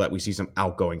inevitable that we see some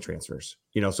outgoing transfers.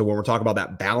 You know, so when we're talking about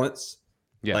that balance,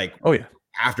 like, oh yeah,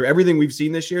 after everything we've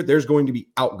seen this year, there's going to be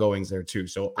outgoings there too.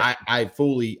 So I don't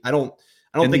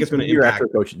think it's going to impact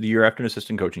the year after an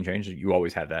assistant coaching change. You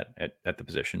always have that at the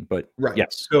position, but right.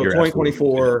 Yes, so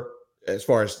 2024, as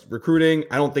far as recruiting,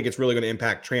 I don't think it's really going to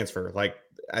impact transfer. Like,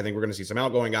 I think we're going to see some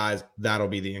outgoing guys. That'll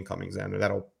be the incomings then, and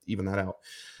that'll even that out.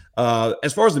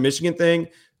 As far as the Michigan thing,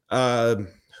 man,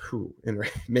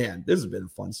 this has been a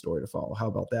fun story to follow. How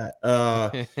about that?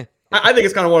 I think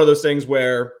it's kind of one of those things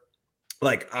where,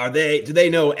 like, do they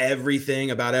know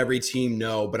everything about every team?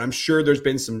 No, but I'm sure there's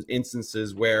been some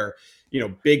instances where, you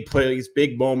know, big plays,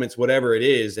 big moments, whatever it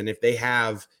is, and if they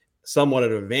have somewhat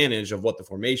of an advantage of what the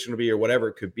formation will be or whatever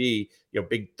it could be, you know,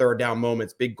 big 3rd down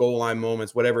moments, big goal line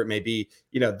moments, whatever it may be,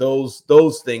 you know,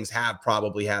 those things have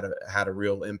probably had a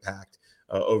real impact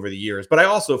over the years. But I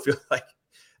also feel like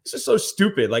it's just so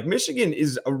stupid. Like, Michigan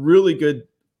is a really good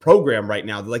program right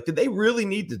now. Like, did they really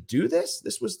need to do this?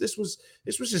 This was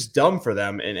just dumb for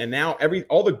them. And now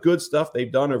all the good stuff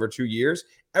they've done over 2 years,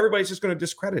 everybody's just going to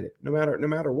discredit it no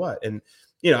matter what. And,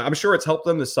 you know, I'm sure it's helped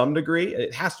them to some degree.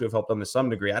 It has to have helped them to some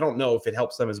degree. I don't know if it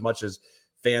helps them as much as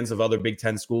fans of other Big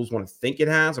Ten schools want to think it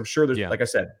has. I'm sure there's, like I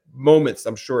said, moments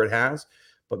I'm sure it has.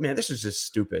 But man, this is just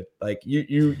stupid. Like,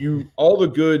 you all the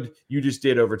good you just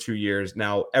did over 2 years,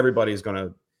 now everybody's going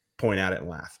to point at it and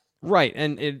laugh. Right,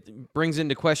 and it brings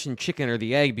into question chicken or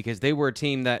the egg, because they were a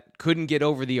team that couldn't get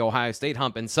over the Ohio State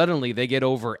hump, and suddenly they get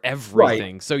over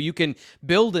everything. Right. So you can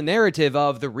build a narrative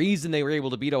of the reason they were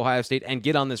able to beat Ohio State and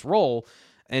get on this roll.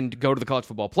 and go to the college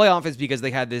football playoff is because they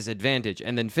had this advantage.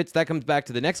 And then Fitz, that comes back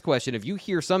to the next question. If you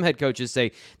hear some head coaches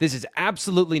say, this is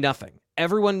absolutely nothing,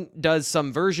 everyone does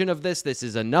some version of this, this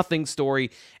is a nothing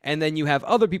story, and then you have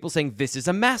other people saying this is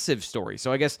a massive story.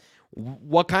 So I guess,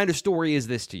 what kind of story is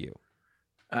this to you?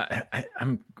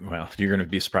 Well, you're going to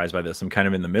be surprised by this. I'm kind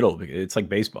of in the middle. It's like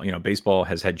baseball. Baseball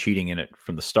has had cheating in it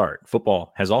from the start.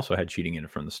 Football has also had cheating in it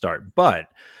from the start. But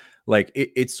like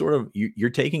it's sort of you're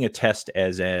taking a test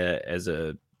as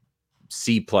a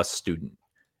C+ student,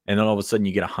 and then all of a sudden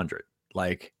you get 100.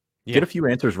 Like get a few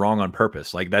answers wrong on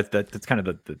purpose. Like that's kind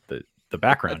of the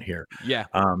background here. Yeah.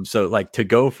 So like to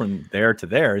go from there to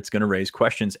there, it's going to raise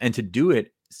questions, and to do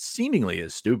it seemingly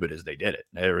as stupid as they did it.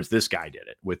 There was this guy did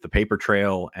it with the paper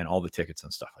trail and all the tickets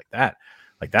and stuff like that.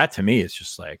 Like that to me is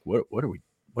just like, what are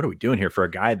we doing here for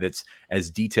a guy that's as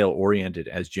detail oriented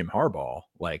as Jim Harbaugh?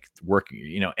 Like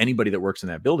working, anybody that works in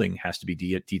that building has to be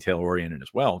detail oriented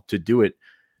as well. To do it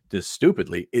this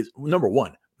stupidly is, number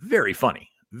one, very funny.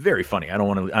 Very funny. I don't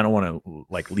want to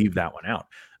like leave that one out.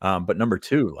 But number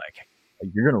two, like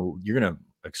you're gonna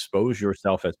expose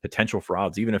yourself as potential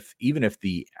frauds, even if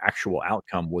the actual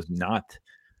outcome was not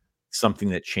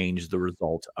something that changed the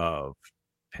result of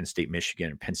Penn State,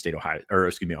 Michigan, Penn State,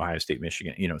 Ohio State,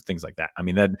 Michigan, things like that. I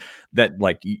mean, that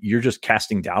like you're just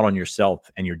casting doubt on yourself,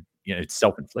 and it's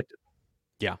self-inflicted.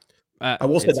 Yeah. I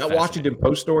will say that Washington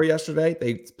Post story yesterday,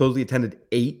 they supposedly attended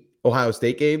 8 Ohio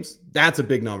State games. That's a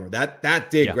big number.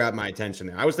 That did grab my attention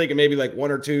there. I was thinking maybe like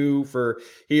 1 or 2 for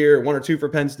here, 1 or 2 for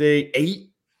Penn State. 8.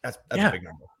 That's a big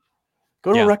number.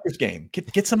 Go to a Rutgers game.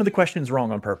 Get some of the questions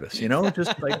wrong on purpose.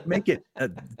 Just like make it.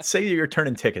 Say that you're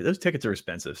turning tickets. Those tickets are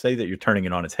expensive. Say that you're turning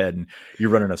it on its head, and you're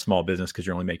running a small business because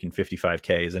you're only making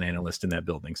 $55K as an analyst in that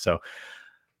building. So,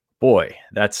 boy,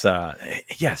 that's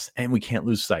yes. And we can't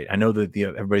lose sight. I know that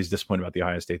everybody's disappointed about the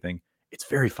Ohio State thing. It's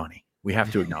very funny. We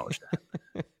have to acknowledge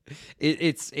that.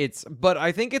 It's but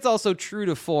I think it's also true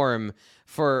to form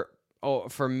for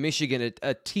Michigan,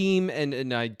 a team and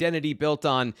an identity built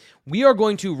on, we are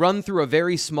going to run through a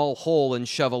very small hole and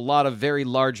shove a lot of very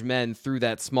large men through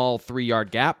that small 3-yard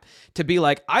gap, to be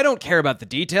like, I don't care about the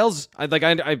details.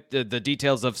 The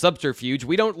details of subterfuge.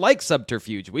 We don't like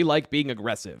subterfuge. We like being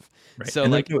aggressive. Right. So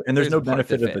and there's no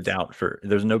benefit of the doubt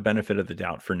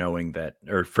for knowing that,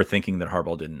 or for thinking that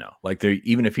Harbaugh didn't know. Like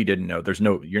even if he didn't know,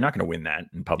 you're not going to win that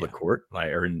in public court,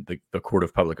 or in the court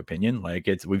of public opinion. Like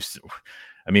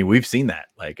we've seen that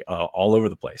like all over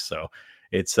the place. So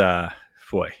it's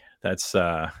that's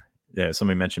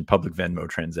somebody mentioned public Venmo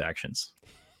transactions.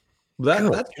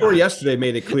 That story yesterday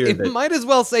made it clear that might as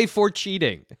well say for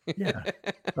cheating. Yeah,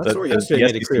 that story yesterday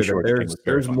made it clear that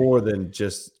there's more than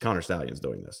just Connor Stallions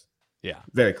doing this. Yeah,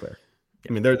 very clear.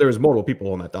 I mean, there was multiple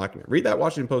people on that document. Read that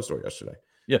Washington Post story yesterday.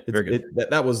 Yeah, very good.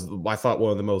 That was, I thought,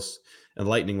 one of the most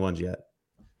enlightening ones yet.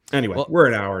 Anyway, we're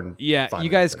an hour and you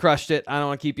guys crushed it. I don't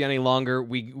want to keep you any longer.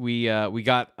 We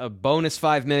got a bonus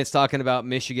 5 minutes talking about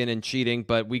Michigan and cheating,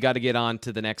 but we got to get on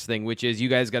to the next thing, which is you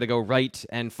guys got to go right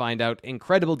and find out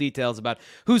incredible details about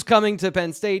who's coming to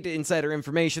Penn State, insider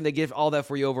information. They give all that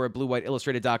for you over at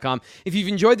bluewhiteillustrated.com. If you've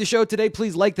enjoyed the show today,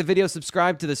 please like the video,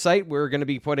 subscribe to the site. We're going to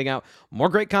be putting out more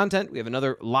great content. We have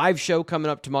another live show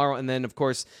coming up tomorrow, and then, of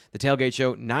course, the Tailgate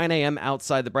Show, 9 a.m.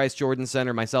 outside the Bryce Jordan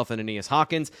Center, myself and Aeneas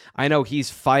Hawkins. I know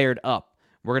he's fired up.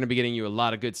 We're going to be getting you a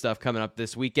lot of good stuff coming up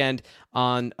this weekend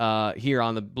on here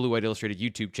on the Blue White Illustrated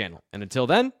YouTube channel. And until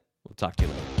then, we'll talk to you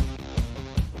later.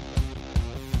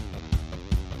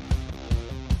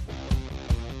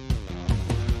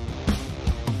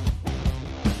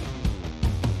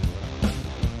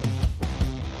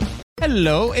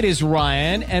 Hello, it is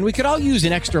Ryan, and we could all use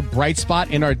an extra bright spot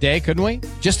in our day, couldn't we?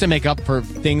 Just to make up for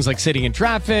things like sitting in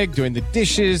traffic, doing the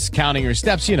dishes, counting your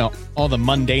steps, all the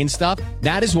mundane stuff.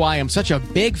 That is why I'm such a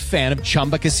big fan of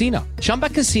Chumba Casino. Chumba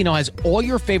Casino has all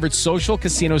your favorite social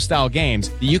casino-style games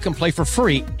that you can play for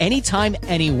free anytime,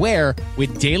 anywhere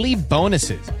with daily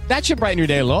bonuses. That should brighten your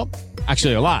day a little.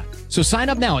 Actually, a lot. So sign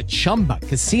up now at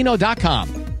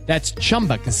ChumbaCasino.com. That's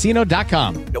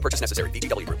ChumbaCasino.com. No purchase necessary.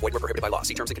 VGW Group. Void where prohibited by law.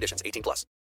 See terms and conditions. 18+.